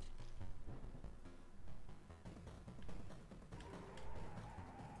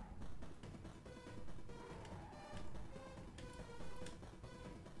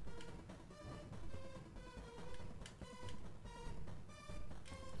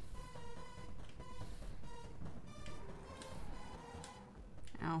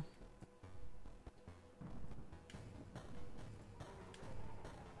 Ow.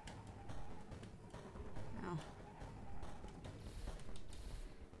 Ow.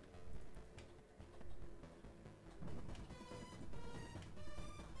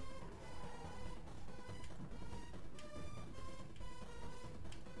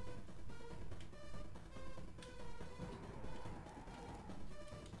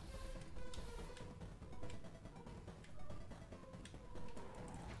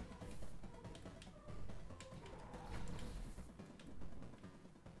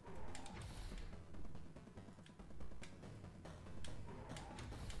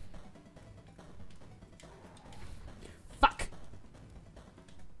 Fuck.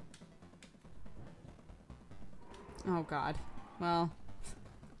 Oh God. Well,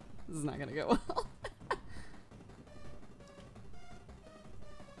 this is not gonna go well.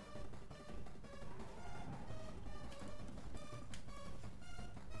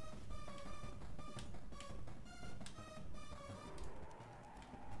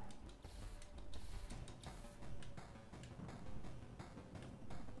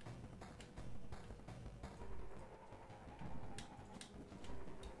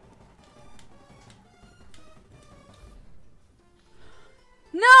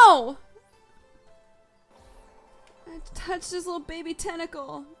 No! I touched his little baby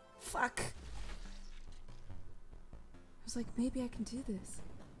tentacle. Fuck. I was like, maybe I can do this.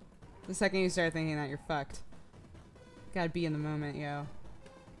 The second you start thinking that, you're fucked. Gotta be in the moment, yo.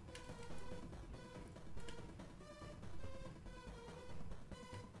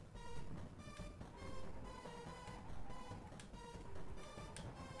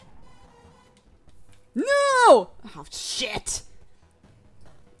 No! Oh, shit!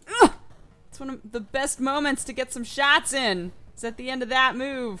 Ugh! It's one of the best moments to get some shots in. It's at the end of that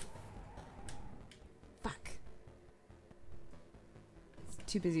move. Fuck.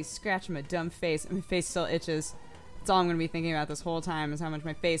 Too busy scratching my dumb face. My face still itches. That's all I'm gonna be thinking about this whole time is how much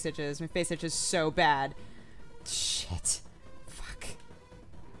my face itches. My face itches so bad. Shit. Fuck.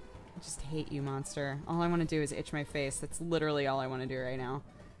 I just hate you, monster. All I want to do is itch my face. That's literally all I want to do right now.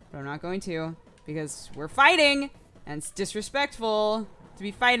 But I'm not going to, because we're fighting, and it's disrespectful to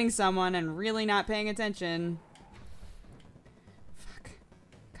be fighting someone and really not paying attention. Fuck.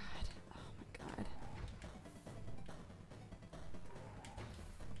 God. Oh my God.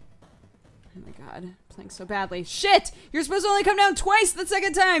 Oh my God. Playing so badly. Shit! You're supposed to only come down twice the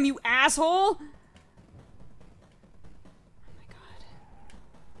second time, you asshole! Oh my God.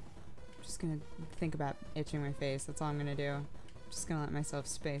 I'm just gonna think about itching my face. That's all I'm gonna do. I'm just gonna let myself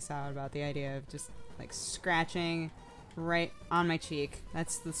space out about the idea of just like scratching right on my cheek.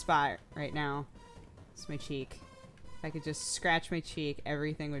 That's the spot right now. It's my cheek. If I could just scratch my cheek,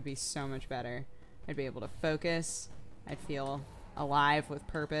 everything would be so much better. I'd be able to focus. I'd feel alive with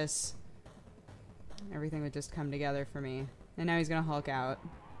purpose, everything would just come together for me. And now he's gonna Hulk out.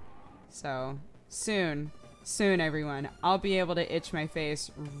 So, soon, everyone, I'll be able to itch my face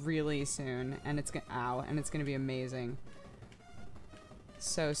really soon. And it's gonna, ow, and it's gonna be amazing.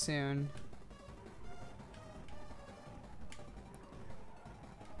 So soon.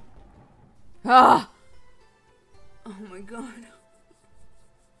 Ah! Oh my god.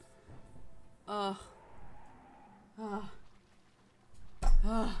 Oh. Oh.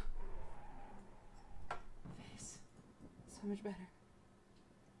 Oh. Face. So much better.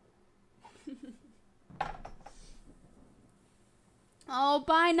 Oh,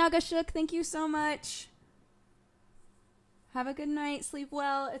 bye, Nagashuk. Thank you so much. Have a good night. Sleep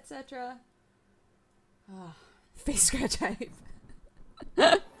well, etc. Oh. Face scratch hype.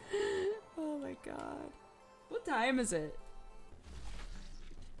 Oh my god. What time is it?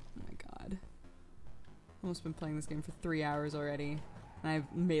 Oh my god. Almost been playing this game for 3 hours already. And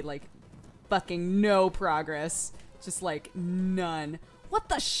I've made like fucking no progress. Just like none. What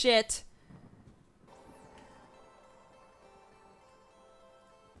the shit?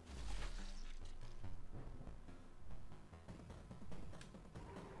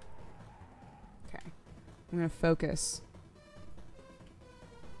 Okay. I'm gonna focus.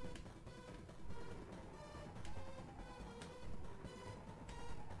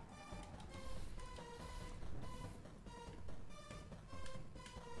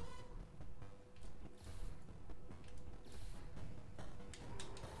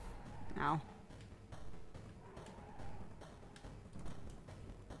 Ow.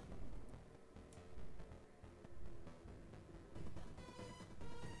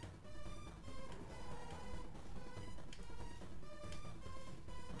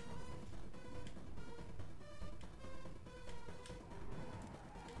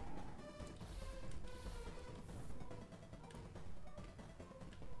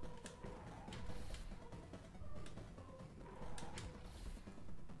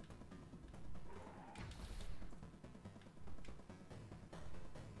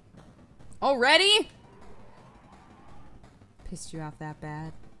 Already? Pissed you off that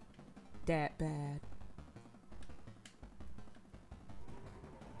bad? That bad.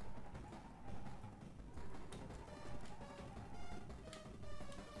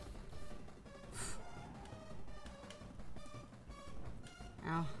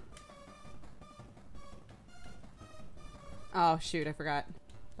 Ow. Oh, shoot, I forgot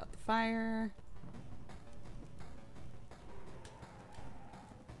about the fire.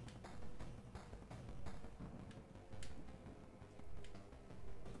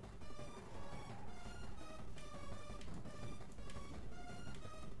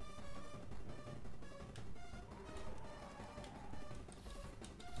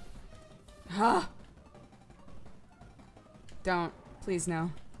 Ah! Don't. Please,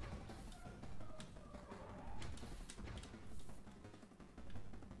 no.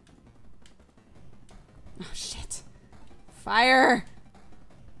 Oh, shit. Fire!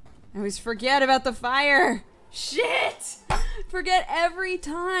 I always forget about the fire! Shit! Forget every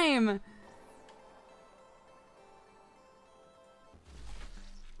time!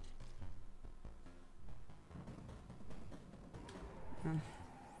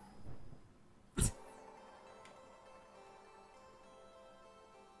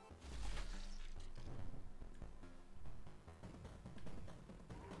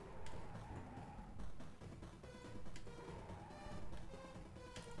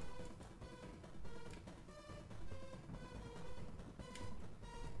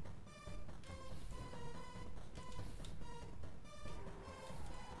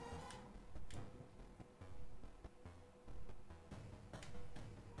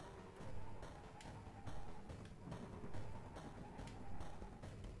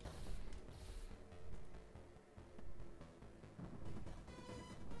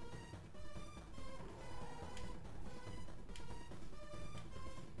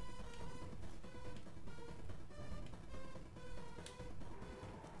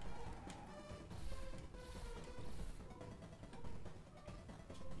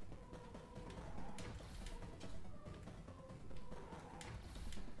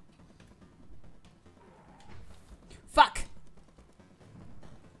 Fuck!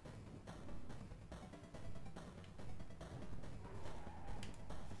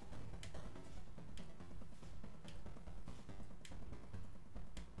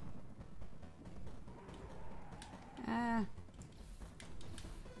 Ah.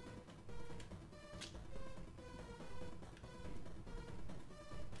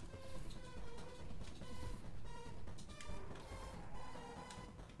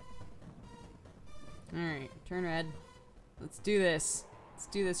 Alright, turn red. Let's do this. Let's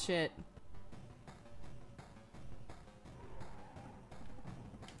do this shit.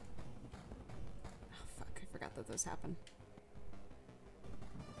 Oh, fuck. I forgot that those happen.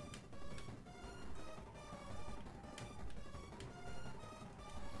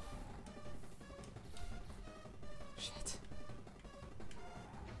 Shit.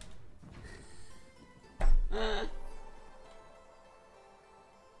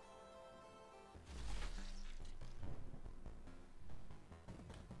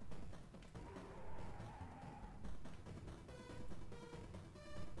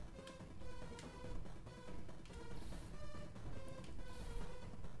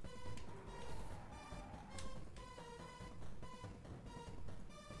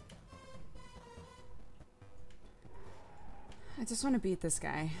 I just want to beat this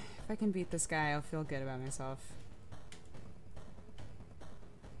guy. If I can beat this guy, I'll feel good about myself.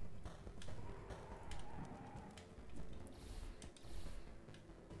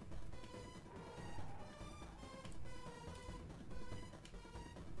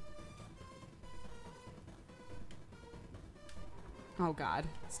 Oh god,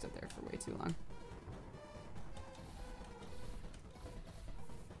 I stood there for way too long.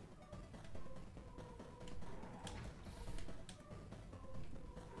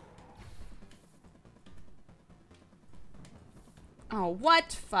 Oh,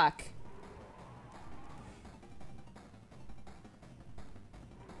 what? Fuck.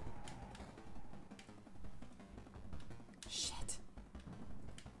 Shit.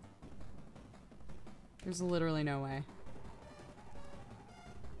 There's literally no way.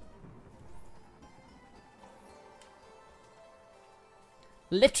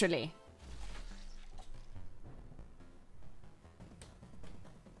 Literally.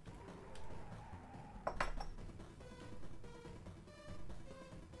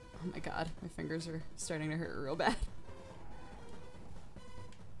 Oh my god, my fingers are starting to hurt real bad.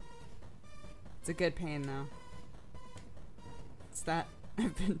 It's a good pain though. It's that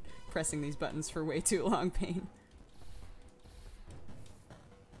I've been pressing these buttons for way too long pain.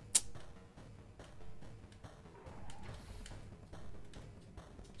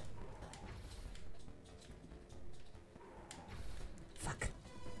 Fuck.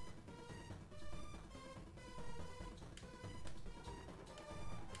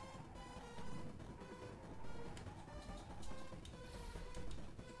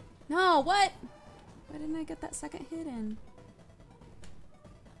 No, what? Why didn't I get that second hit in?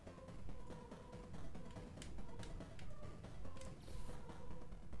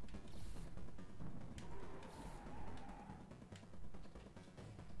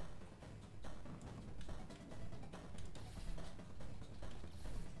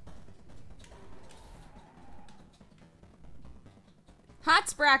 Hot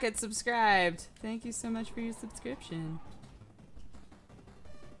Sprocket subscribed. Thank you so much for your subscription.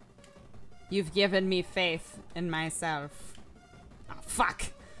 You've given me faith in myself. Oh, fuck.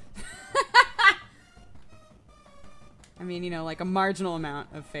 I mean, you know, like a marginal amount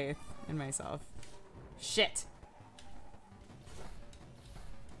of faith in myself. Shit.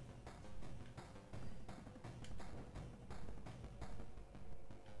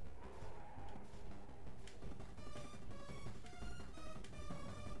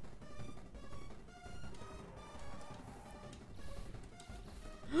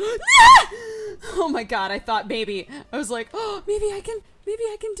 Oh my god, I thought maybe. I was like, oh, maybe I can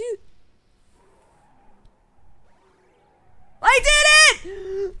do. I did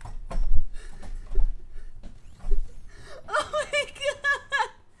it! Oh my god.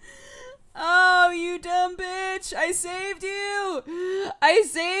 Oh, you dumb bitch. I saved you. I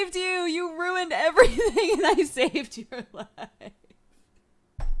saved you. You ruined everything and I saved your life.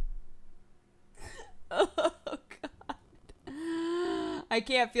 Oh god. I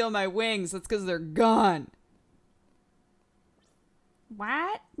can't feel my wings. That's because they're gone.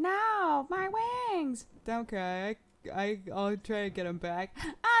 What? No, my wings. Don't cry. I'll try to get them back.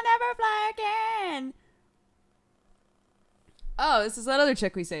 I'll never fly again. Oh, this is that other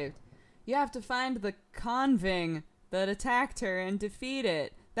chick we saved. You have to find the conving that attacked her and defeat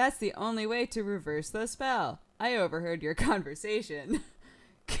it. That's the only way to reverse the spell. I overheard your conversation.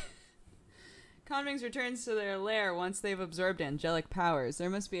 Convings returns to their lair once they've absorbed angelic powers. There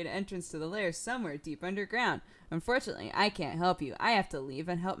must be an entrance to the lair somewhere deep underground. Unfortunately, I can't help you. I have to leave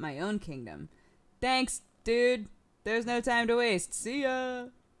and help my own kingdom. Thanks, dude. There's no time to waste. See ya.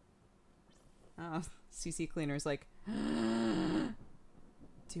 Oh, CC Cleaner's like, do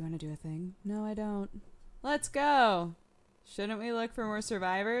you want to do a thing? No, I don't. Let's go. Shouldn't we look for more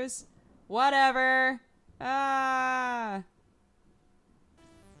survivors? Whatever. Ah.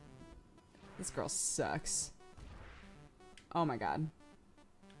 This girl sucks. Oh my god.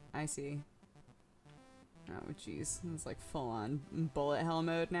 I see. Oh jeez. It's like full on bullet hell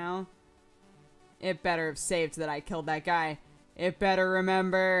mode now. It better have saved that I killed that guy. It better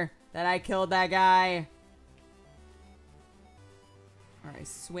remember that I killed that guy. Alright,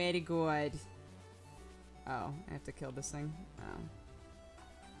 swear to God. Oh, I have to kill this thing? Oh.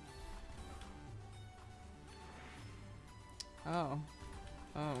 Oh.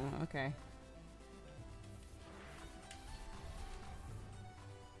 Oh, okay.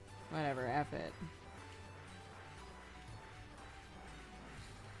 Whatever, F it.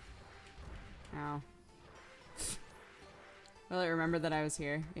 Ow. Will it remember that I was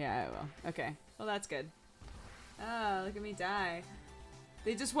here? Yeah, it will. Okay. Well, that's good. Oh, look at me die.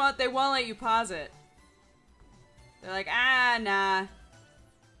 They won't let you pause it. They're like, ah, nah.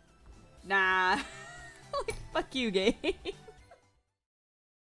 Nah. Like, fuck you, game.